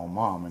stay-at-home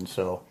mom, and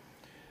so.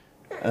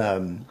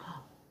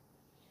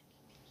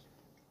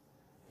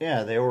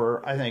 Yeah,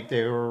 I think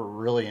they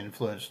really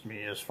influenced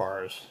me as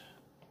far as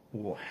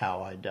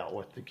how I dealt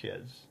with the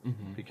kids,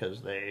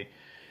 because they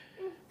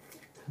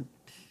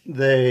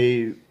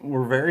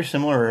were very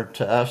similar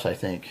to us, I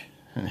think,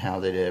 in how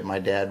they did it. My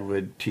dad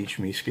would teach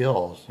me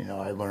skills.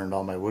 I learned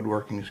all my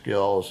woodworking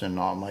skills and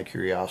all my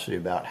curiosity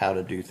about how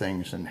to do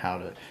things and how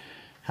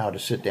to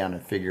sit down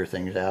and figure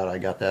things out. I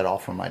got that all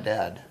from my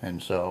dad,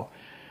 and so.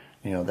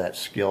 That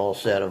skill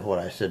set of what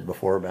I said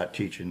before about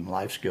teaching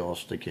life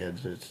skills to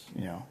kids,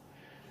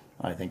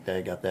 I think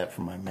I got that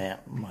from my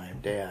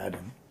dad,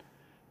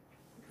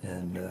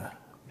 and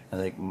I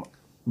think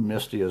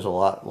Misty is a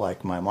lot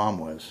like my mom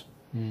was,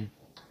 in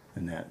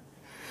that.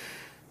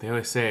 They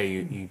always say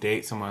you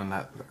date someone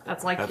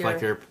that's like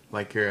your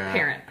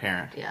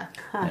parent. Yeah.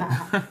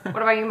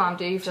 What about you, Mom?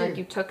 Do you feel like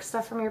you took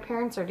stuff from your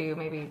parents, or do you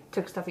maybe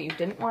took stuff that you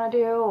didn't want to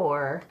do,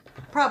 or?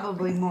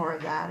 Probably more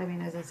of that. I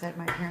mean, as I said,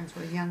 my parents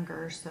were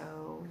younger,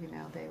 so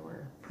they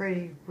were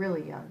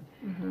really young.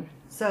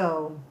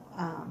 So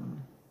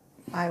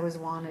I always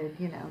wanted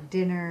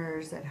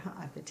dinners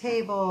at the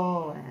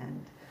table,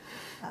 and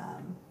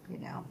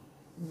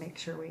make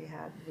sure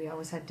we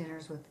always had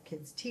dinners with the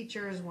kids'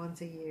 teachers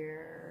once a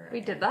year.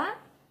 We did that?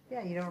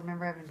 Yeah, you don't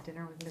remember having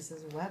dinner with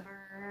Mrs.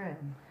 Weber?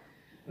 And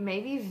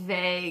maybe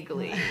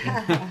vaguely.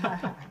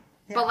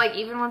 But like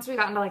even once we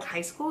got into like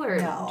high school, or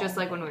just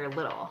like when we were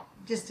little?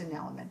 Just in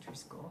elementary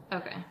school.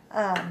 Okay.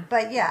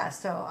 But yeah,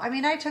 so I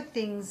mean, I took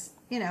things,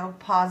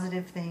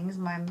 positive things.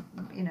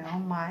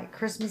 My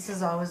Christmas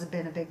has always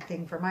been a big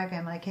thing for my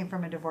family. I came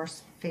from a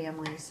divorced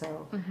family,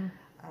 so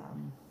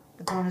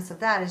the bonus of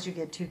that is you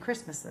get 2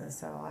 Christmases.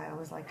 So I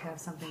always like to have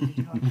something to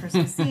do on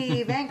Christmas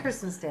Eve and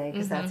Christmas Day,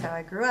 because that's how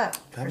I grew up.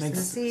 That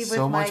Christmas makes Eve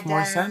so with my much more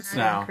dad sense and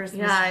now.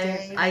 Christmas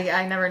Day.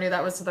 I never knew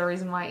that was the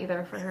reason why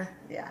either for her.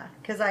 Yeah,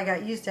 because I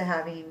got used to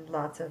having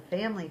lots of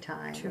family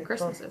time. 2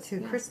 Christmases.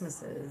 2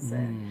 Christmases.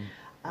 And,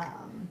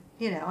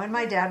 and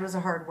my dad was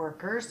a hard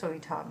worker, so he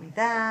taught me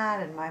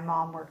that. And my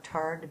mom worked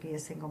hard to be a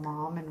single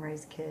mom and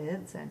raise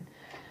kids. And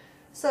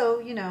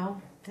so,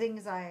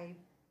 things I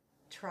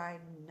tried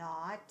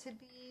not to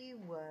be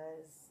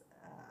was,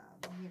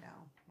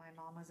 my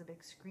mom was a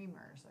big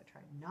screamer, so I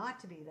tried not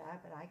to be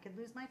that, but I could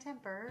lose my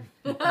temper.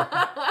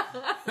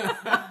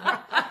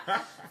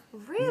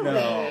 Really?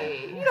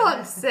 No. You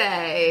don't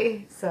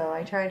say. So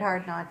I tried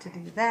hard not to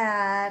do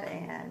that,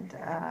 and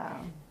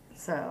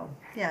so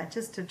yeah,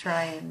 just to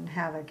try and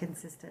have a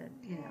consistent,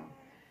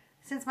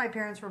 since my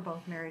parents were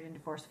both married and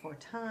divorced 4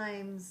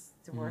 times,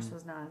 divorce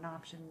was not an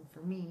option for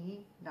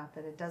me. Not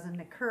that it doesn't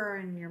occur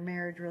in your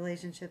marriage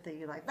relationship that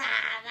you're like,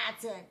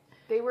 that's it.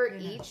 They were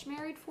each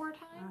married 4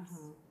 times?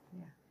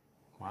 Yeah.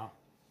 Wow.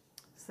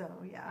 So,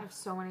 I yeah. have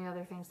so many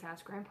other things to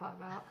ask Grandpa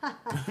about.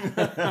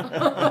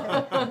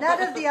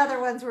 None of the other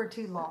ones were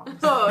too long.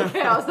 Oh,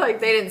 okay. I was like,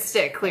 they didn't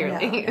stick,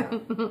 clearly. No.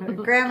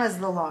 Grandma's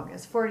the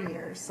longest, 40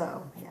 years.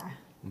 So, yeah.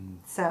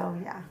 So,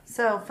 yeah.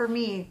 So, for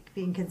me,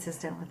 being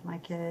consistent with my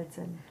kids,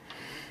 and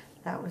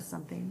that was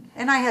something.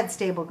 And I had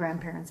stable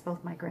grandparents.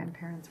 Both my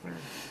grandparents were,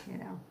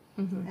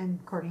 and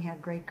Courtney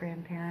had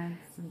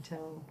great-grandparents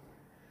until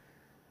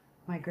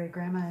my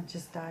great-grandma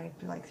just died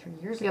like 3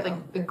 years ago. Yeah,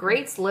 the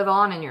greats live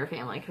on in your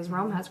family because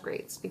Rome has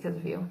greats because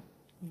of you.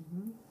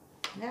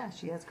 Yeah,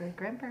 she has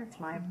great-grandparents.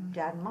 My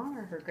dad and mom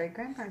are her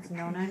great-grandparents,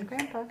 Nona and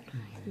Grandpa.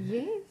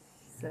 Yes.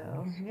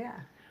 So, yeah.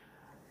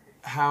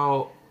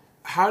 How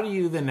do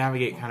you then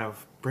navigate kind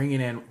of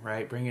bringing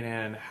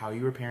in how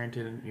you were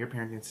parented, your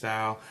parenting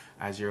style,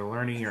 as you're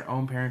learning your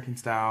own parenting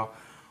style?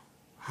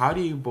 How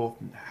do you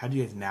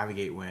guys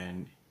navigate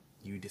when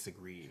you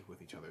disagree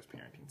with each other's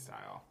parenting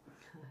style?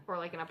 Or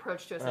like an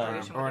approach to a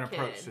situation Or with an a kid.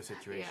 approach to a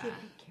situation.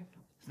 Yeah.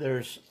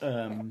 There's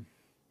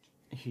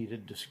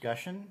heated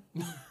discussion.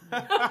 Great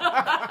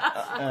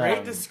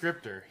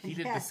descriptor.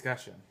 Heated Yeah.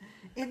 discussion.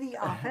 In the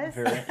office.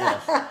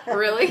 Yes.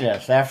 Really?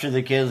 Yes, after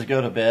the kids go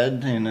to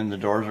bed and then the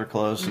doors are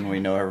closed and we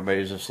know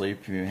everybody's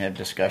asleep, you have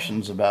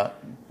discussions about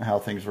how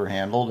things were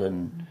handled,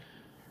 and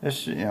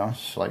it's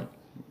it's like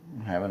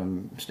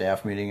having a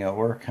staff meeting at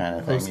work kind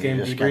of thing. Post-game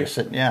You just kind of debrief?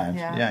 sit,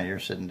 Yeah. you're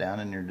sitting down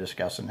and you're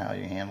discussing how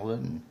you handled it,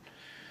 and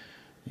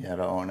you had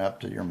to own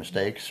up to your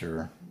mistakes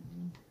or.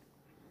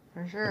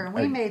 For sure. And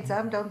we made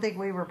some. Don't think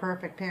we were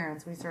perfect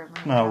parents. We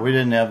certainly No, we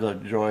didn't have the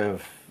joy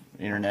of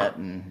internet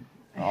and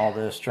all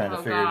this trying to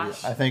Oh, figure.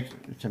 gosh. I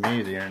think to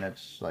me the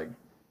internet's like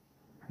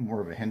more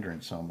of a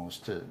hindrance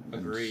almost to.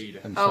 Agreed.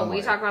 in Oh, some we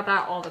way. talk about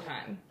that all the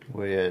time.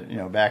 We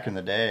had, back in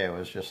the day, it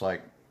was just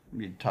like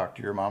you'd talk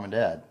to your mom and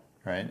dad,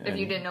 right? If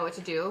you didn't know what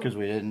to do. because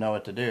we didn't know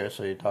what to do,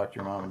 so you talk to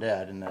your mom and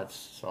dad, and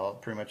that's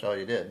pretty much all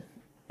you did.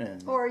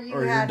 And, Or you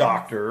your had-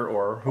 doctor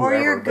or whoever. Or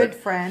your good but-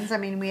 friends. I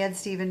mean, we had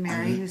Steve and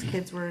Mary, whose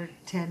kids were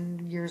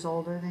 10 years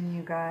older than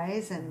you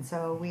guys. And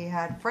so we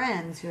had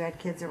friends who had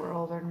kids that were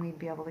older, and we'd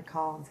be able to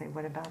call and say,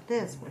 what about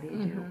this? What do you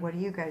do? What are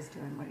you guys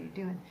doing? What are you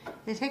doing?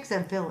 It takes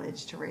a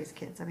village to raise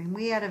kids. I mean,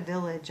 we had a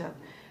village of,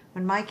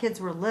 when my kids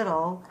were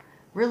little,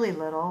 really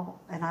little,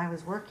 and I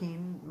was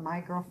working, my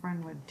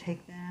girlfriend would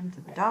take them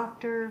to the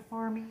doctor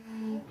for me.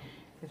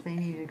 If they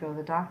needed to go to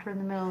the doctor in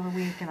the middle of the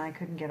week and I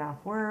couldn't get off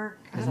work.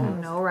 I have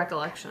no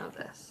recollection of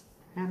this.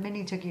 Now,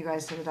 Minnie took you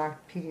guys to the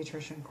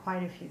pediatrician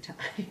quite a few times.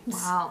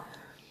 Wow.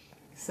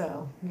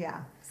 So, yeah.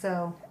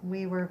 So,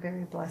 we were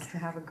very blessed to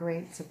have a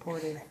great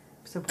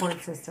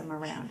support system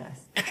around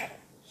us.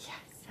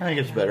 I think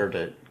it's better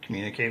to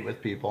communicate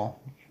with people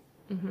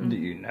that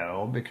you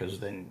know, because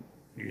then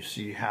you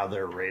see how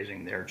they're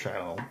raising their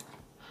child,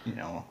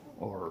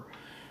 or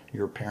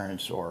your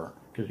parents, or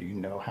because you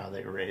know how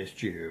they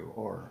raised you,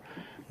 or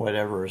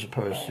whatever, as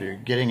opposed to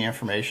getting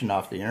information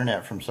off the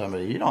internet from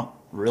somebody you don't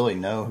really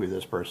know who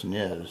this person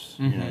is.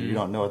 You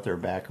don't know what their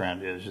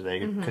background is. They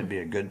could be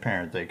a good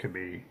parent. They could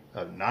be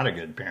not a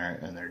good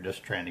parent, and they're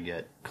just trying to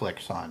get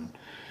clicks on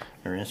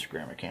their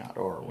Instagram account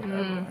or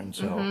whatever. And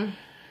so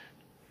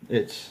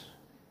it's,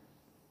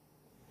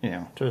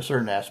 to a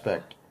certain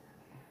aspect,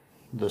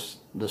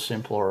 the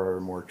simpler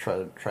or more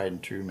tried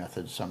and true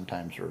methods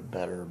sometimes are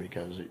better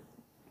because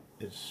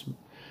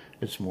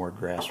it's more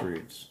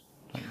grassroots.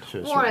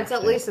 Well, it's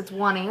at least it's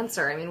one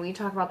answer. I mean, we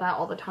talk about that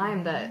all the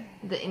time, that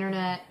the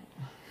internet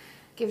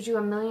gives you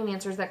a million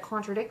answers that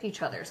contradict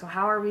each other. So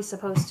how are we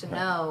supposed to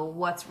know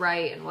what's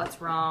right and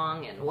what's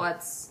wrong and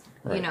what's,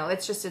 Right.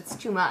 it's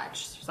too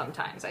much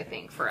sometimes, I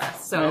think, for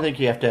us. So And I think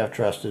you have to have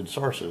trusted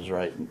sources,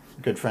 right?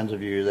 Good friends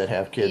of you that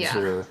have kids Yeah.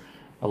 that are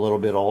a little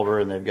bit older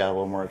and they've got a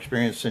little more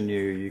experience than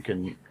you. You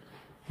can,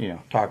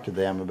 talk to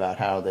them about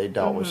how they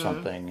dealt with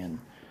something and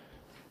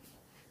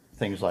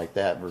things like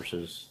that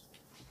versus,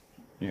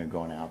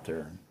 going out there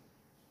and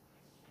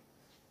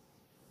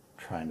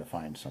trying to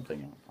find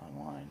something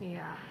online.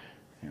 yeah.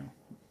 You know.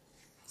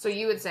 So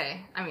you would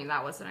say, I mean,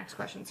 that was the next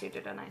question. So you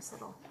did a nice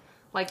little,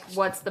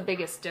 what's the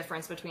biggest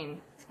difference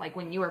between,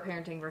 when you were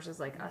parenting versus,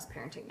 us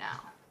parenting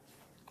now?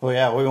 Well,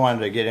 yeah, we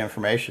wanted to get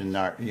information.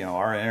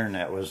 Our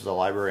internet was the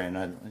library and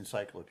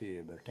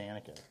Encyclopedia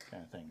Britannica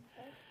kind of thing.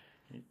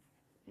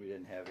 We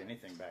didn't have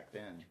anything back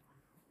then.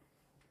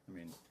 I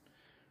mean,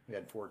 we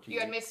had 14. You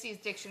had Misty's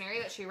dictionary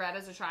that she read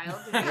as a child.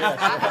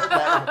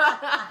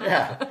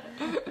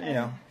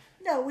 Yeah.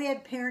 No, we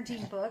had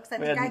parenting books. I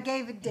think I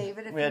gave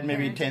David a We had few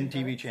maybe parenting 10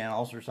 TV books.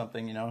 channels or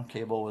something.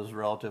 Cable was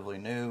relatively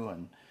new,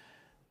 and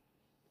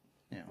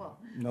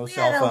no We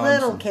cell had phones. a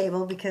little and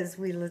cable because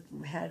we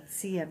had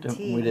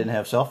CMT. we didn't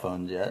have cell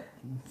phones yet,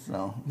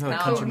 so No, No,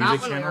 country not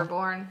music when we were channel.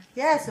 born.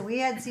 Yeah, so we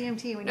had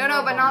CMT. When No, you no,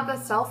 were but born. not the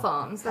cell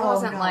phones. That Oh,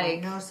 wasn't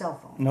no cell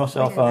phone. no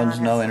cell We did phones,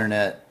 not no have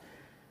internet.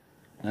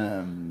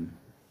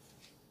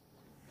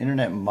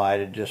 Internet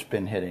might have just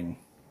been hitting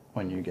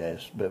when you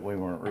guys, but we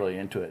weren't really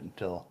into it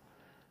until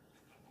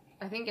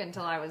I think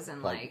until I was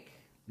in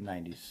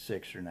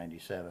 96 or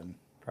 97.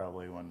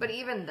 probably when. But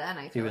even then,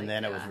 I feel even like,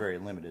 then, it yeah. was very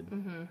limited.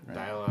 Right?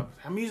 Dial up.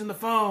 I'm using the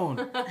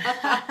phone.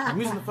 I'm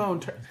using the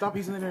phone. Stop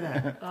using the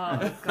internet.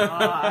 Oh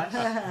gosh.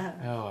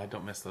 Oh, I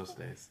don't miss those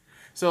days.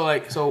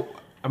 So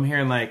I'm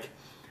hearing like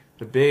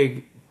the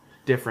big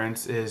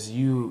difference is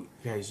you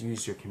guys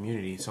use your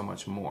community so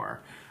much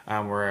more.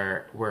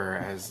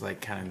 Whereas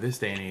like kind of this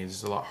day and age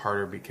is a lot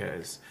harder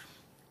because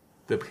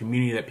the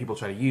community that people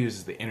try to use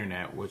is the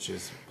internet, which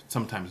is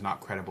sometimes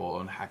not credible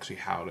on actually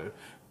how to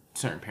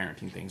certain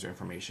parenting things or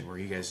information. Where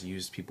you guys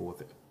use people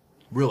with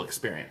real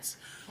experience,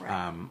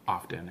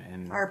 often,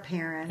 and Our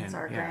parents, and,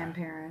 our yeah.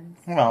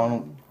 grandparents.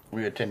 Well,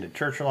 we attended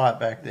church a lot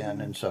back then,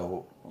 and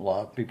so a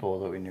lot of people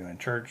that we knew in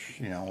church,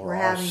 We're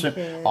having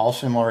kids. all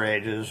similar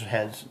ages,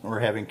 were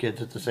having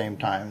kids at the same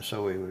time,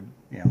 so we would,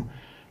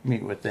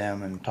 meet with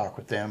them and talk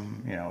with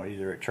them,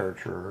 either at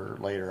church or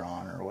later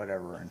on or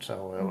whatever, and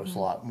so it was a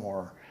lot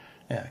more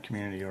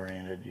community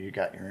oriented. You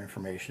got your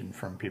information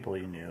from people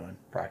you knew and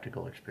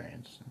practical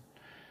experience and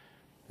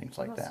things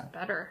like That's that.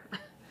 better.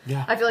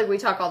 Yeah. I feel like we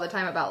talk all the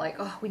time about like,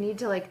 oh, we need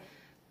to like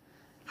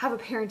have a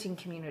parenting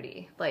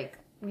community. Like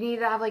we need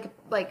to have like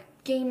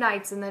game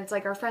nights, and then it's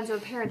like our friends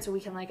with parents, so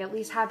we can like at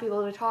least have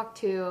people to talk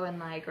to, and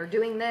like, or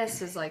doing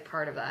this is like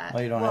part of that.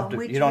 Well, you don't Well, have to.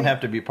 we You don't treat- have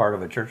to be part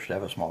of a church to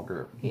have a small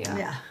group. Yeah.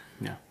 Yeah.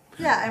 Yeah.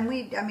 Yeah, and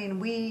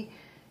we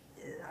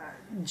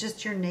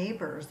just your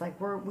neighbors. Like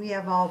we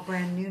have all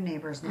brand new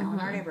neighbors now in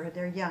our neighborhood.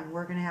 They're young.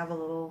 We're gonna have a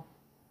little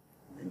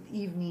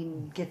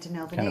evening get to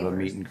know the Kind neighbors of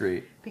a meet and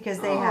greet. because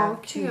they Oh,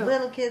 have two cute.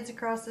 little kids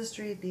across the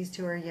street. These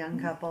two are a young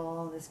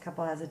couple. This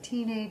couple has a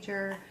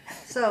teenager.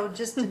 So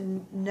just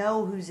to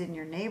know who's in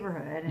your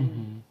neighborhood,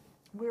 and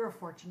we were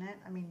fortunate.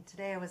 I mean,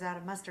 today I was out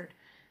of mustard.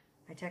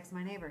 I text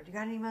my neighbor, "Do you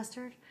got any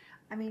mustard?"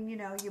 I mean,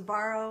 you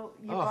borrow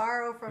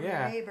from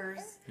your neighbors.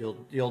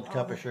 The old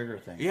cup of sugar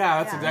thing. Yeah,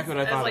 that's Yeah. exactly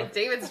what I It's thought. like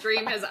David's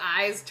dream. His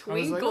eyes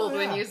twinkled oh,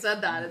 when yeah. you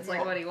said that. It's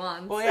like what he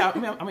wants. Well,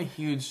 yeah, I'm a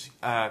huge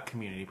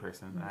community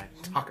person. I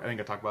think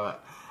I talk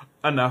about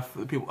that enough.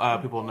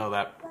 People know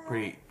that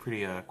pretty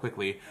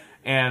quickly,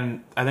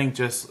 and I think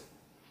just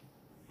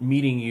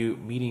meeting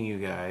you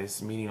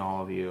guys, meeting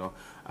all of you,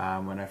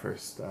 when I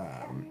first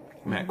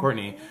met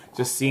Courtney,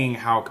 just seeing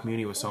how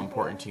community was so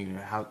important to you,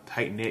 how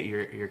tight knit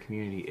your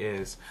community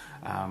is.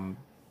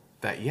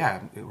 That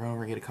we're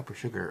gonna get a cup of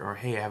sugar, or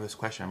hey, I have this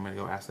question, I'm gonna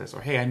go ask this,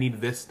 or hey, I need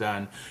this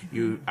done.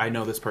 I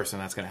know this person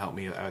that's gonna help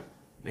me.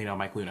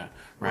 Mike Luna,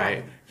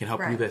 right? Can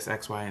help you this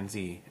X, Y, and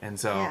Z, and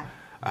so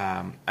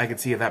I could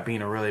see that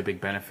being a really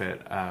big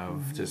benefit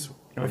of just.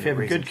 If you have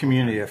a good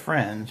community of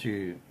friends,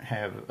 you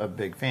have a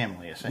big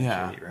family essentially,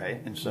 Yeah.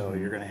 right? And so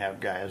you're going to have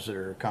guys that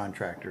are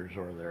contractors,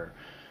 or they're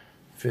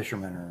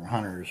fishermen, or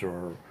hunters,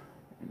 or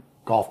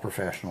golf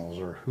professionals,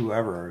 or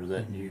whoever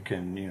that you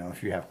can,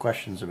 if you have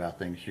questions about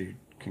things, you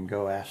can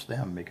go ask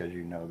them because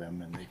you know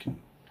them, and they can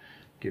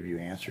give you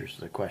answers to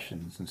the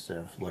questions instead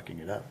of looking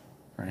it up,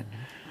 right?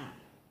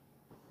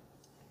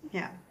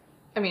 Yeah.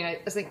 I mean, I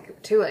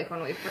think too, like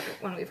when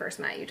we first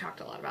met, you talked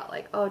a lot about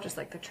like, oh, just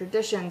like the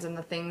traditions and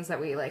the things that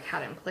we like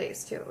had in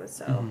place too. It was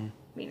so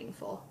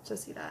meaningful to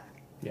see that.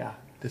 Yeah,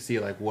 to see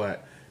like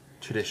what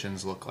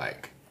traditions look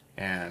like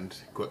and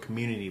what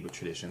community with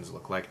traditions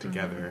look like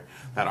together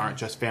that aren't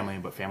just family,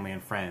 but family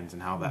and friends,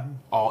 and how that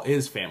all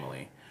is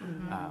family.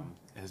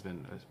 Has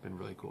been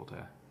really cool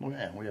to. Well,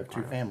 yeah, we have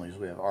two families.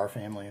 We have our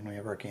family and we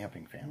have our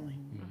camping family.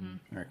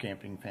 And our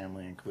camping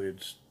family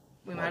includes.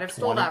 We might have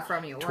stole that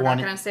from you. We're not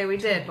going to say we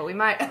did, but we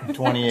might.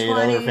 28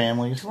 other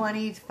families.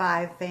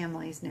 25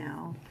 families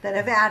now that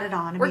have added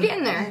on. We're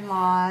getting there.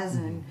 In-laws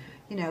and,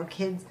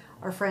 kids,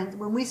 our friends.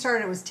 When we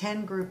started, it was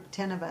 10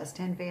 of us,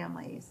 10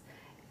 families.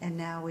 And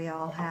now we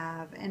all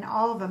have, and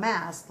all of them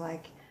ask,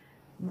 like,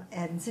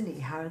 Ed and Cindy,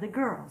 how are the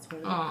girls?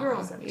 What are the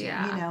girls up to?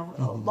 yeah.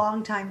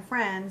 Longtime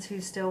friends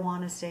who still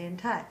want to stay in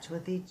touch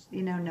with each,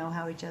 know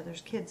how each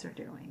other's kids are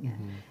doing.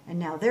 And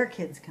now their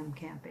kids come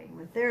camping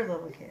with their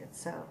little kids.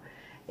 So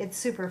it's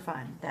super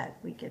fun that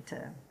we get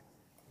to,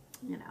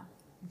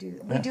 do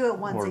it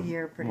once a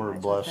year pretty much. We're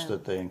blessed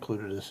that they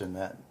included us in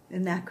that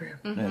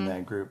group. in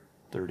that group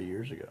 30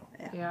 years ago.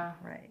 Yeah.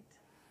 Right.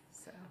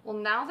 So Well,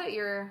 now that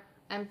you're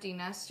empty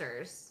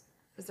nesters,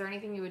 is there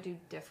anything you would do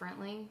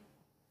differently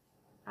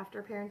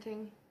after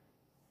parenting?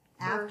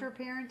 after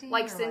parenting,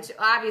 Like, or since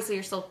obviously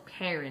you're still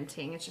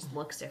parenting, it just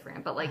looks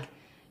different. But like,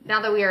 now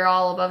that we are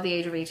all above the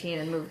age of 18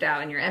 and moved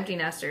out, and you're empty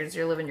nesters,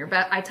 you're living your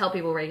best. I tell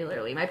people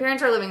regularly, my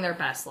parents are living their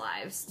best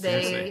lives.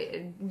 They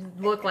Seriously.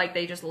 look like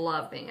they just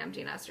love being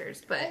empty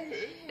nesters. But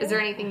is there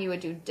anything you would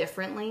do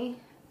differently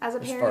as a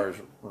As parent? far as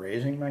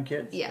raising my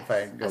kids, Yes. if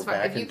I go As far-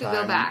 back if you in could time,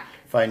 go back.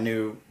 if I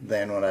knew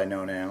then what I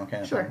know now,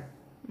 kind of Sure.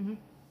 thing.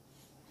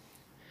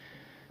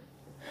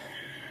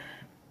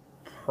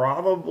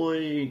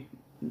 Probably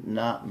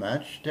not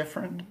much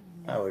different.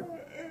 I would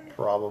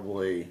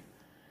probably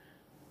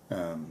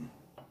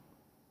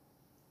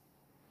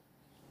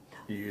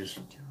use.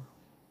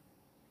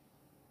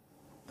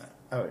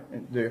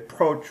 The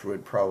approach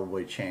would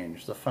probably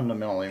change. The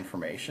fundamental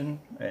information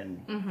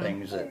and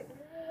things that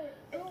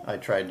I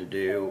tried to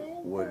do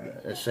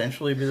would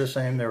essentially be the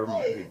same. There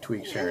might be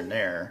tweaks here and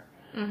there.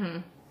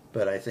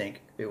 But I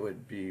think it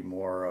would be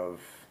more of,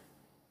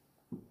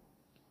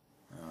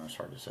 it's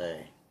hard to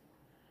say.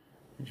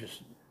 You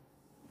just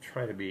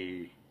try to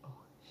be,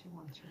 She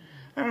wants you.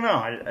 I don't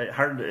know,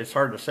 it's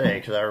hard to say,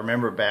 because I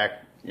remember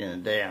back in the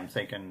day, I'm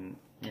thinking,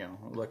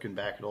 looking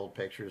back at old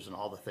pictures and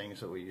all the things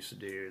that we used to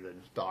do, the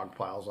dog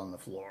piles on the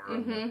floor,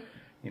 and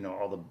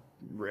all the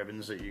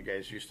ribbons that you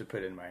guys used to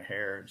put in my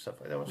hair and stuff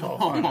like that. It was all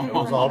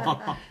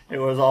fun. It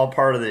was all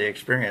part of the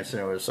experience,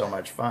 and it was so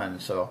much fun.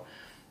 So,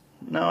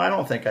 no, I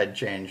don't think I'd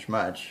change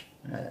much.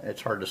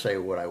 It's hard to say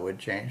what I would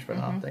change, but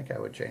I don't think I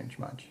would change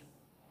much.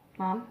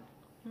 Mom?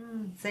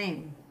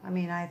 Same. I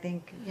mean, I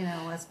think,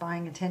 us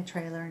buying a tent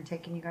trailer and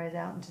taking you guys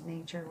out into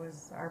nature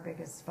was our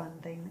biggest fun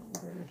thing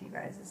that we did with you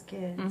guys as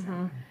kids.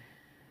 And,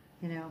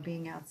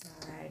 being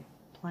outside,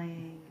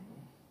 playing.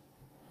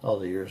 All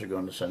the years of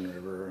going to Sun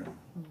River.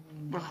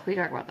 Well, we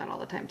talk about that all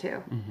the time,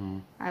 too.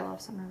 I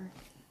love Sun River.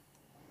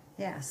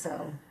 Yeah,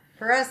 so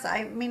for us,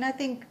 I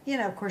think,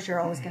 of course you're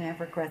always going to have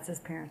regrets as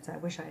parents. I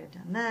wish I had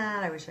done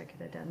that. I wish I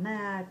could have done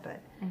that. But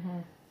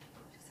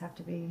just have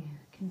to be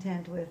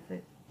content with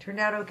it. Turned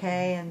out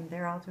okay, and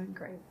they're all doing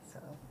great. So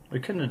We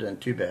couldn't have done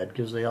too bad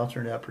because they all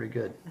turned out pretty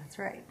good. that's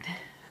right.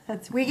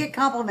 We get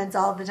compliments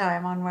all the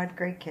time on what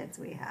great kids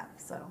we have.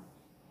 So.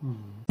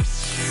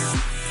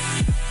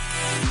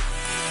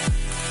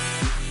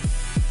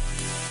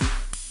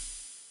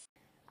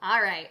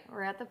 All right,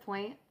 we're at the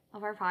point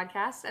of our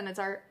podcast, and it's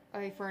our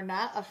for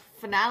a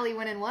finale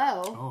win and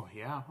woe. Oh,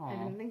 yeah. I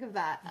didn't think of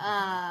that.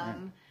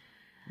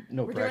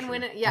 No We're pressure.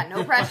 doing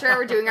no pressure.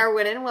 We're doing our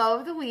win and woe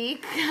of the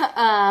week.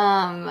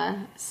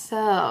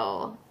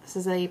 So this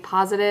is a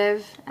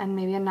positive and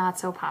maybe a not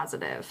so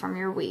positive from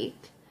your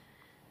week.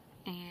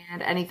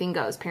 And anything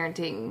goes.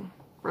 Parenting,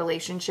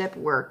 relationship,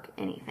 work,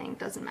 anything.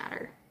 Doesn't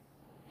matter.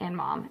 And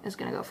Mom is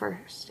going to go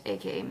first,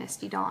 aka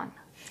Misty Dawn.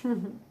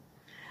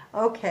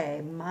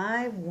 Okay,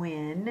 my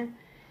win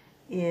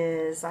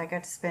is I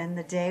got to spend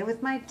the day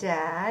with my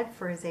dad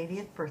for his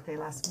 80th birthday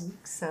last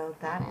week, so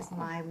that is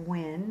my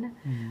win.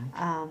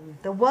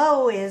 The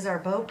woe is our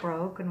boat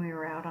broke when we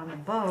were out on the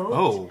boat.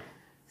 Oh.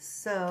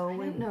 So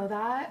I didn't know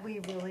that. we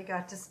really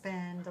got to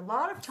spend a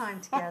lot of time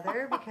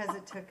together because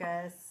it took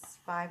us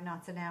 5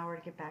 knots an hour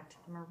to get back to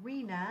the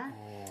marina.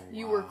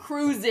 You were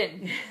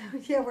cruising.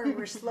 Yeah,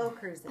 we're slow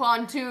cruising.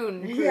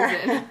 Pontoon cruising.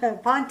 Yeah,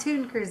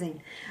 pontoon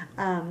cruising.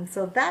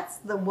 So that's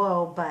the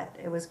woe, but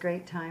it was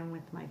great time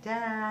with my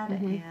dad,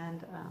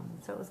 and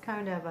so it was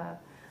kind of a...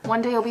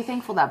 One day you'll be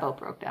thankful that boat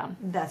broke down.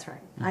 That's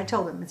right. I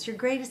told him, it's your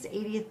greatest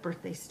 80th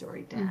birthday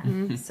story,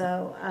 Dad.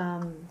 So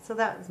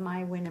that was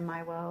my win and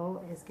my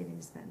woe, is getting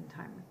to spend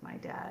time with my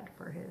dad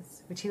for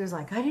his, which he was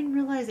like, I didn't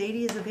realize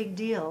 80 is a big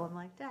deal. I'm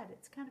like, Dad,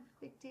 it's kind of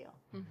a big deal.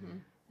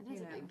 It is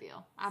a big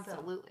deal.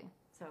 Absolutely.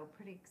 So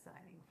pretty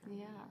exciting for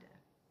me.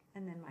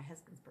 And then my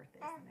husband's birthday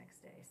is the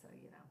next day, so,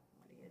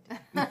 what do you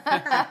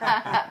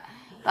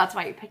do? That's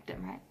why you picked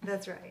him, right?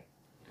 That's right.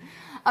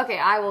 Okay,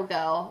 I will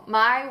go.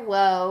 My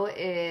woe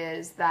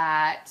is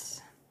that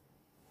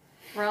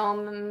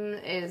Rome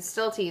is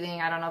still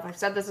teething. I don't know if I've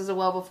said this as a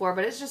woe before,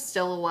 but it's just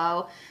still a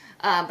woe.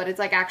 But it's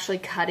like actually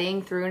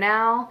cutting through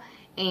now.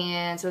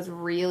 And so it's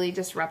really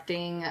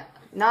disrupting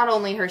not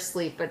only her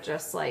sleep, but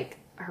just like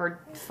her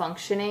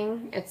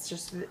functioning.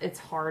 It's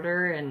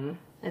harder, and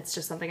it's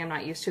just something I'm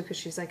not used to because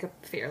she's like a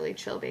fairly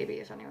chill baby.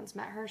 If anyone's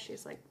met her,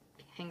 she's like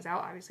hangs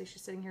out. Obviously,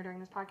 she's sitting here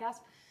during this podcast.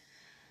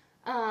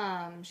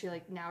 She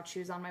like now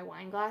chews on my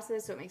wine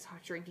glasses, so it makes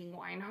drinking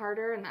wine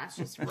harder, and that's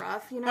just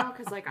rough,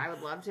 because like I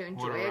would love to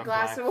enjoy a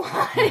glass of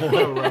wine.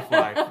 What a rough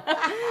life.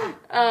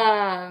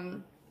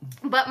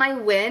 But my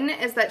win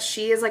is that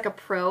she is like a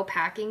pro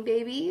packing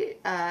baby.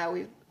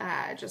 We've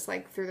just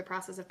like through the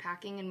process of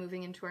packing and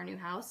moving into our new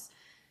house,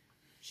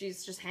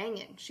 she's just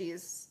hanging.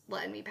 She's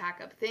letting me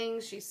pack up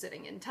things. She's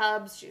sitting in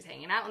tubs. She's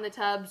hanging out in the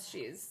tubs.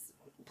 She's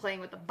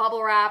playing with the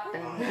bubble wrap,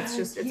 and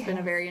it's been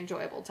a very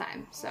enjoyable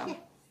time. So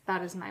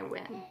that is my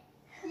win.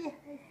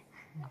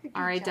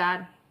 All right,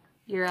 Dad,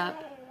 you're up.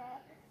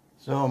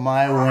 So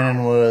my win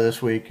and woe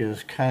this week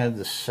is kind of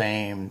the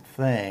same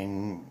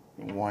thing.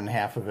 One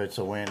half of it's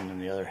a win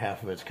and the other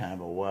half of it's kind of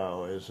a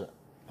woe.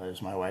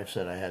 As my wife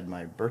said, I had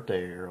my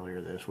birthday earlier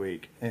this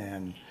week,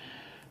 and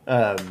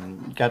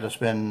got to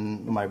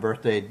spend my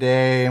birthday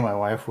day. My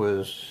wife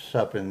was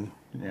up and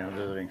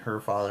visiting her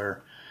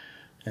father,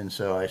 and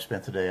so I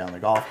spent the day on the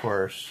golf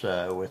course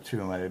with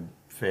two of my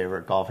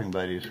favorite golfing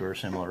buddies who are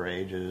similar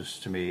ages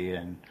to me,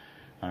 and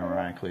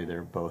ironically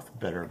they're both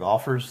better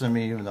golfers than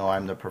me, even though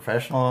I'm the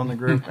professional in the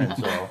group. And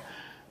so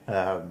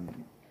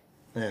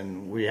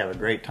and we have a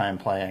great time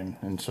playing,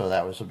 and so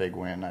that was a big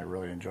win. I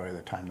really enjoy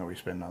the time that we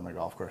spend on the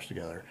golf course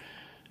together.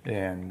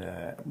 And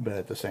but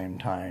at the same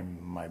time,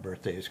 my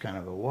birthday is kind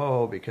of a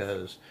woe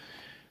because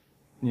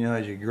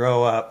as you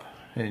grow up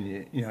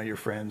and your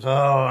friends,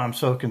 I'm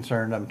so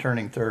concerned I'm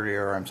turning 30,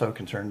 or I'm so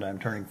concerned I'm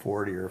turning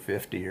 40 or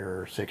 50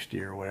 or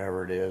 60 or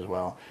whatever it is.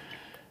 Well,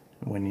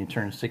 when you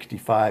turn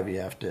 65, you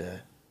have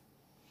to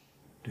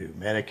do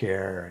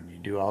Medicare, and you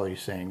do all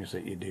these things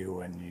that you do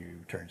when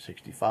you turn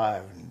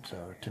 65. And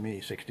so to me,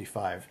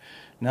 65,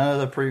 none of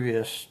the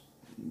previous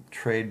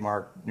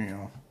trademark,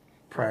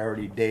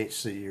 priority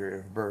dates that year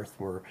of birth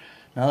were,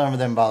 none of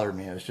them bothered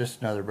me. It was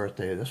just another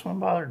birthday. This one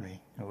bothered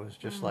me. It was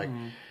just like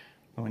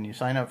when you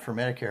sign up for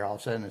Medicare, all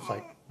of a sudden it's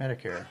like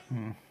Medicare.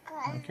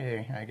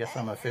 Okay, I guess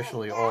I'm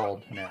officially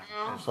old now.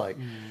 It's like,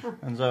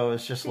 and so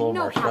it's just a little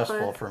more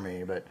stressful for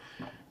me. But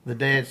the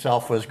day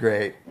itself was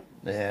great,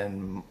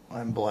 and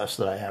I'm blessed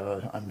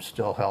that I'm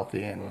still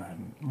healthy and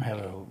I have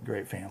a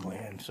great family,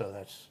 and so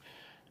that's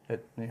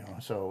it.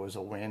 So it was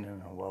a win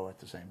and a woe at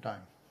the same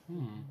time.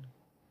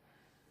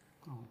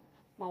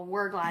 Well,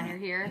 we're glad you're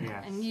here,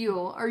 Yes. and you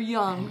are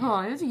young,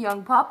 huh? It's a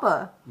young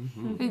papa.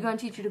 Who's gonna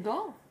teach you to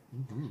go?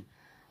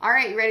 All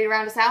right, you ready to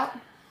round us out?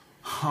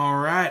 All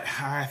right,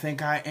 I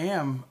think I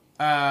am.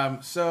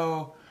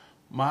 So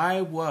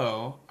my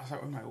woe, I'll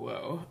start with my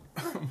woe.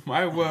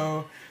 My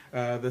woe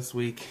this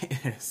week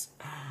is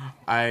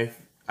I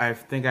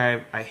think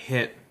I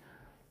hit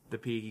the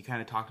peak. You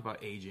kind of talked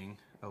about aging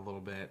a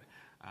little bit.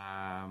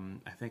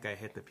 I think I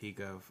hit the peak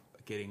of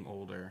getting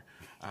older.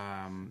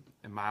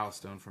 A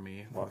milestone for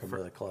me. Welcome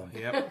to the club.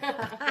 Yep.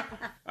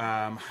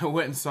 I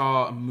went and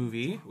saw a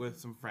movie with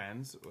some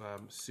friends.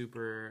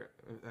 Super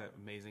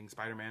amazing.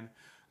 Spider-Man.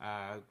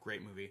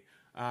 Great movie.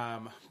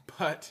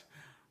 But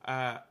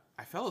I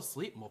fell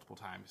asleep multiple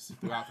times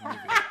throughout the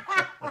movie.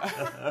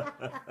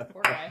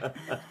 Poor guy.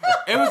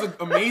 It was an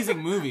amazing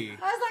movie. I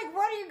was like,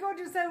 what are you going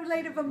to so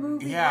late of a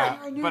movie? Yeah,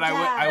 You're a new but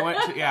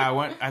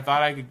dad. I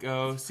thought I could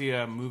go see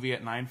a movie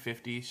at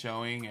 9:50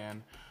 showing,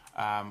 and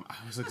I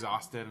was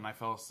exhausted, and I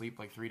fell asleep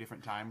like 3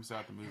 different times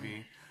throughout the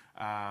movie,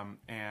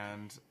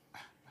 and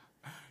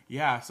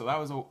yeah, so that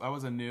was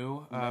a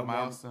new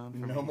milestone.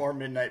 For No me. more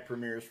midnight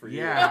premieres for you.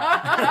 Yeah,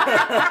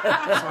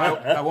 so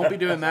I won't be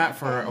doing that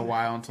for a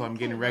while until I'm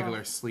getting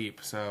regular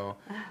sleep. So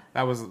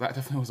that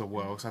definitely was a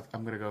woe. So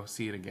I'm gonna go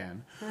see it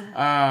again.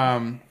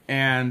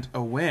 And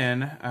a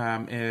win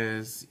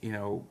is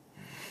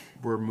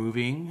we're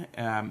moving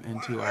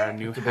into our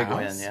new house. a big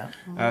win,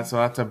 yeah. So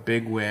that's a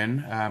big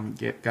win.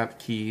 Got the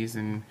keys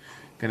and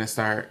gonna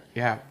start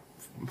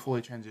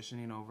fully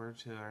transitioning over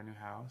to our new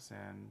house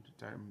and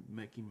start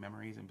making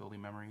memories and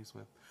building memories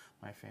with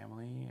my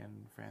family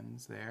and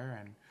friends there.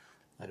 And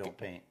I don't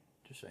paint,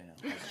 just so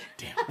you know.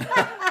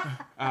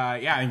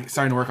 damn. And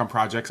starting to work on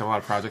projects. A lot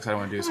of projects I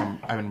want to do. So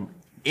I've been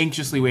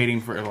anxiously waiting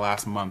for the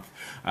last month,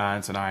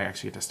 and so now I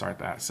actually get to start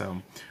that.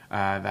 So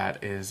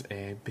that is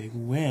a big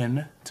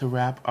win to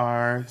wrap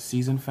our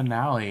season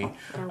finale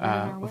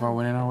with our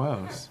win and our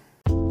woes.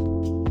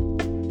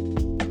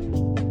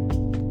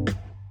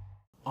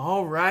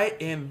 All right,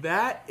 and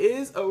that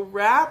is a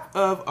wrap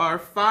of our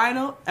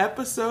final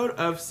episode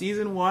of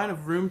season 1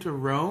 of Room to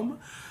Roam.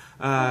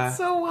 That's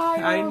so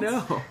wild. I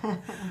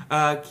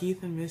know.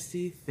 Keith and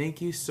Misty,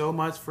 thank you so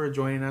much for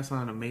joining us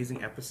on an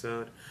amazing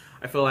episode.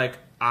 I feel like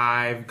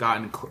I've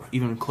gotten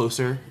even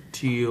closer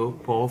to you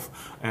both,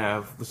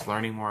 of just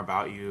learning more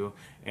about you,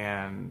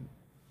 and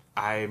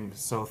I'm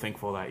so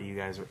thankful that you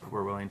guys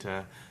were willing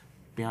to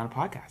be on a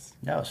podcast.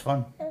 Yeah, it was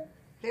fun.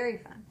 Very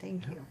fun.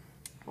 Thank you.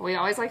 We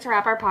always like to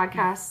wrap our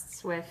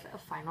podcasts with a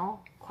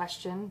final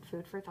question,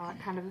 food for thought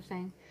kind of a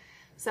thing.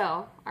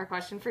 So our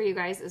question for you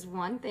guys is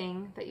one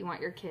thing that you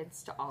want your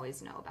kids to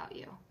always know about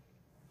you.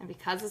 And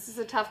because this is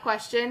a tough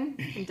question,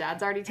 and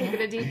Dad's already taken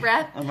a deep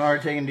breath, I'm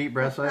already taking deep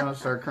breaths. I don't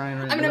start crying.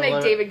 I'm going to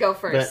make David go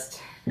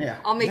first. Yeah.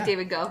 I'll make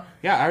David go.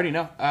 Yeah, I already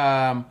know.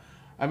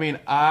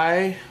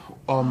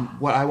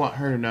 What I want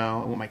her to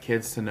know, I want my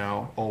kids to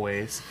know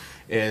always,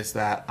 is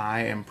that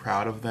I am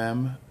proud of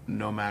them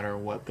no matter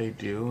what they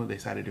do, they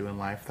decide to do in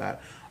life,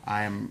 that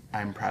I'm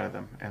proud of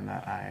them and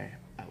that I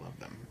love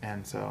them.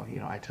 And so,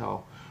 I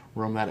tell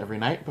Rome that every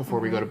night before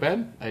we go to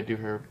bed. I do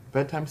her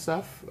bedtime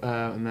stuff,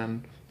 and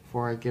then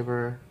before I give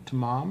her to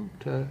Mom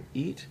to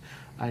eat,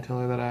 I tell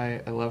her that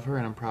I love her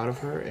and I'm proud of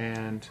her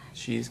and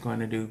she's going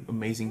to do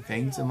amazing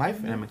things in life,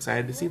 and I'm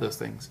excited to see those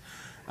things.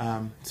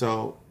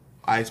 So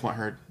I just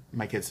want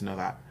my kids to know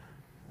that.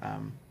 I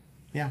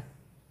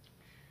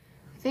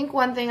think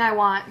one thing I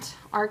want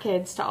our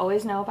kids to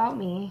always know about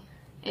me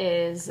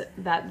is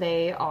that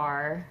they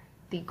are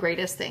the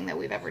greatest thing that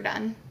we've ever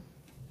done.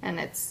 And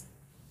it's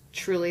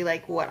truly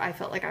like what I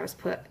felt like I was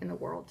put in the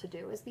world to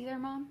do, is be their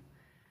mom.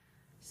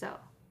 So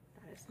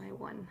that is my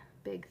one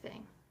big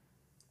thing.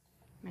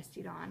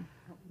 Misty Dawn.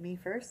 Me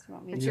first? You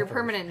want me It's to your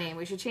permanent name.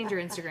 We should change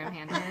your Instagram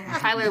handle.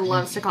 Tyler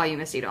loves to call you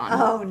Misty Dawn.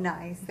 Oh,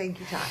 nice. Thank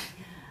you, Todd.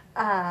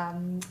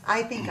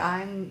 I think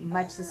I'm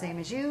much the same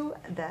as you,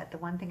 that the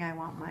one thing I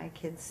want my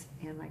kids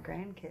and my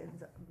grandkids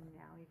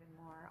now even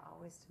more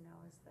always to know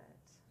is that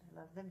I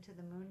love them to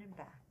the moon and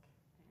back,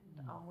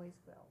 and always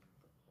will.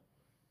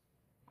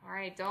 All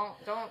right, don't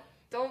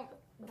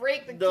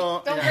break the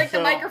Don't break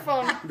the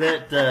microphone.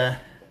 That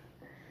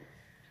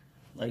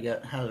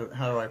how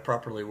do I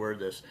properly word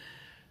this?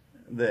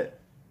 That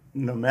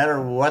no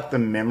matter what the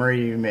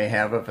memory you may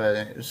have of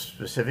a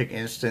specific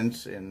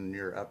instance in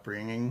your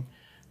upbringing,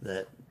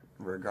 that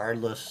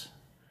regardless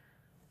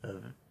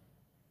of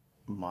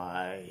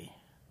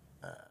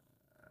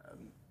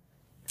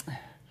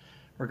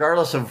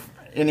regardless of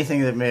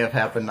anything that may have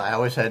happened, I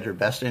always had your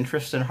best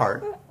interest in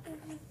heart.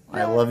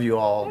 I love you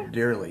all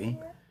dearly.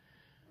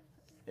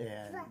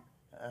 And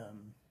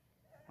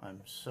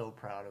I'm so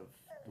proud of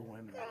the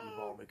women that you've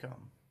all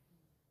become.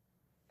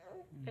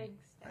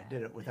 Thanks. I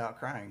did it without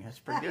crying. That's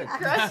pretty good.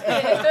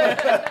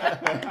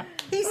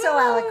 He's so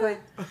eloquent.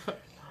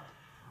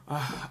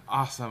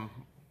 Awesome.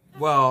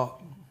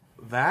 Well,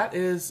 that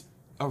is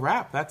a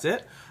wrap. That's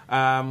it.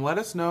 Let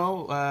us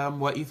know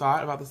what you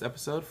thought about this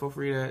episode. Feel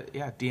free to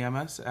DM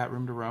us at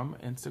Room to Roam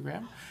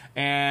Instagram.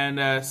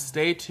 And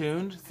stay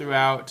tuned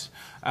throughout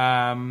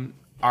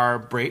our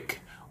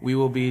break. We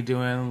will be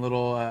doing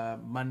little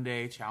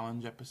Monday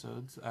challenge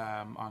episodes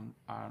on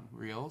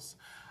Reels.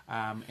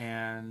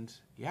 And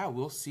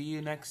we'll see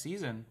you next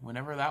season,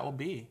 whenever that will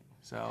be.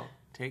 So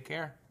take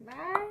care.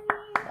 Bye.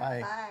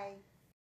 Bye. Bye.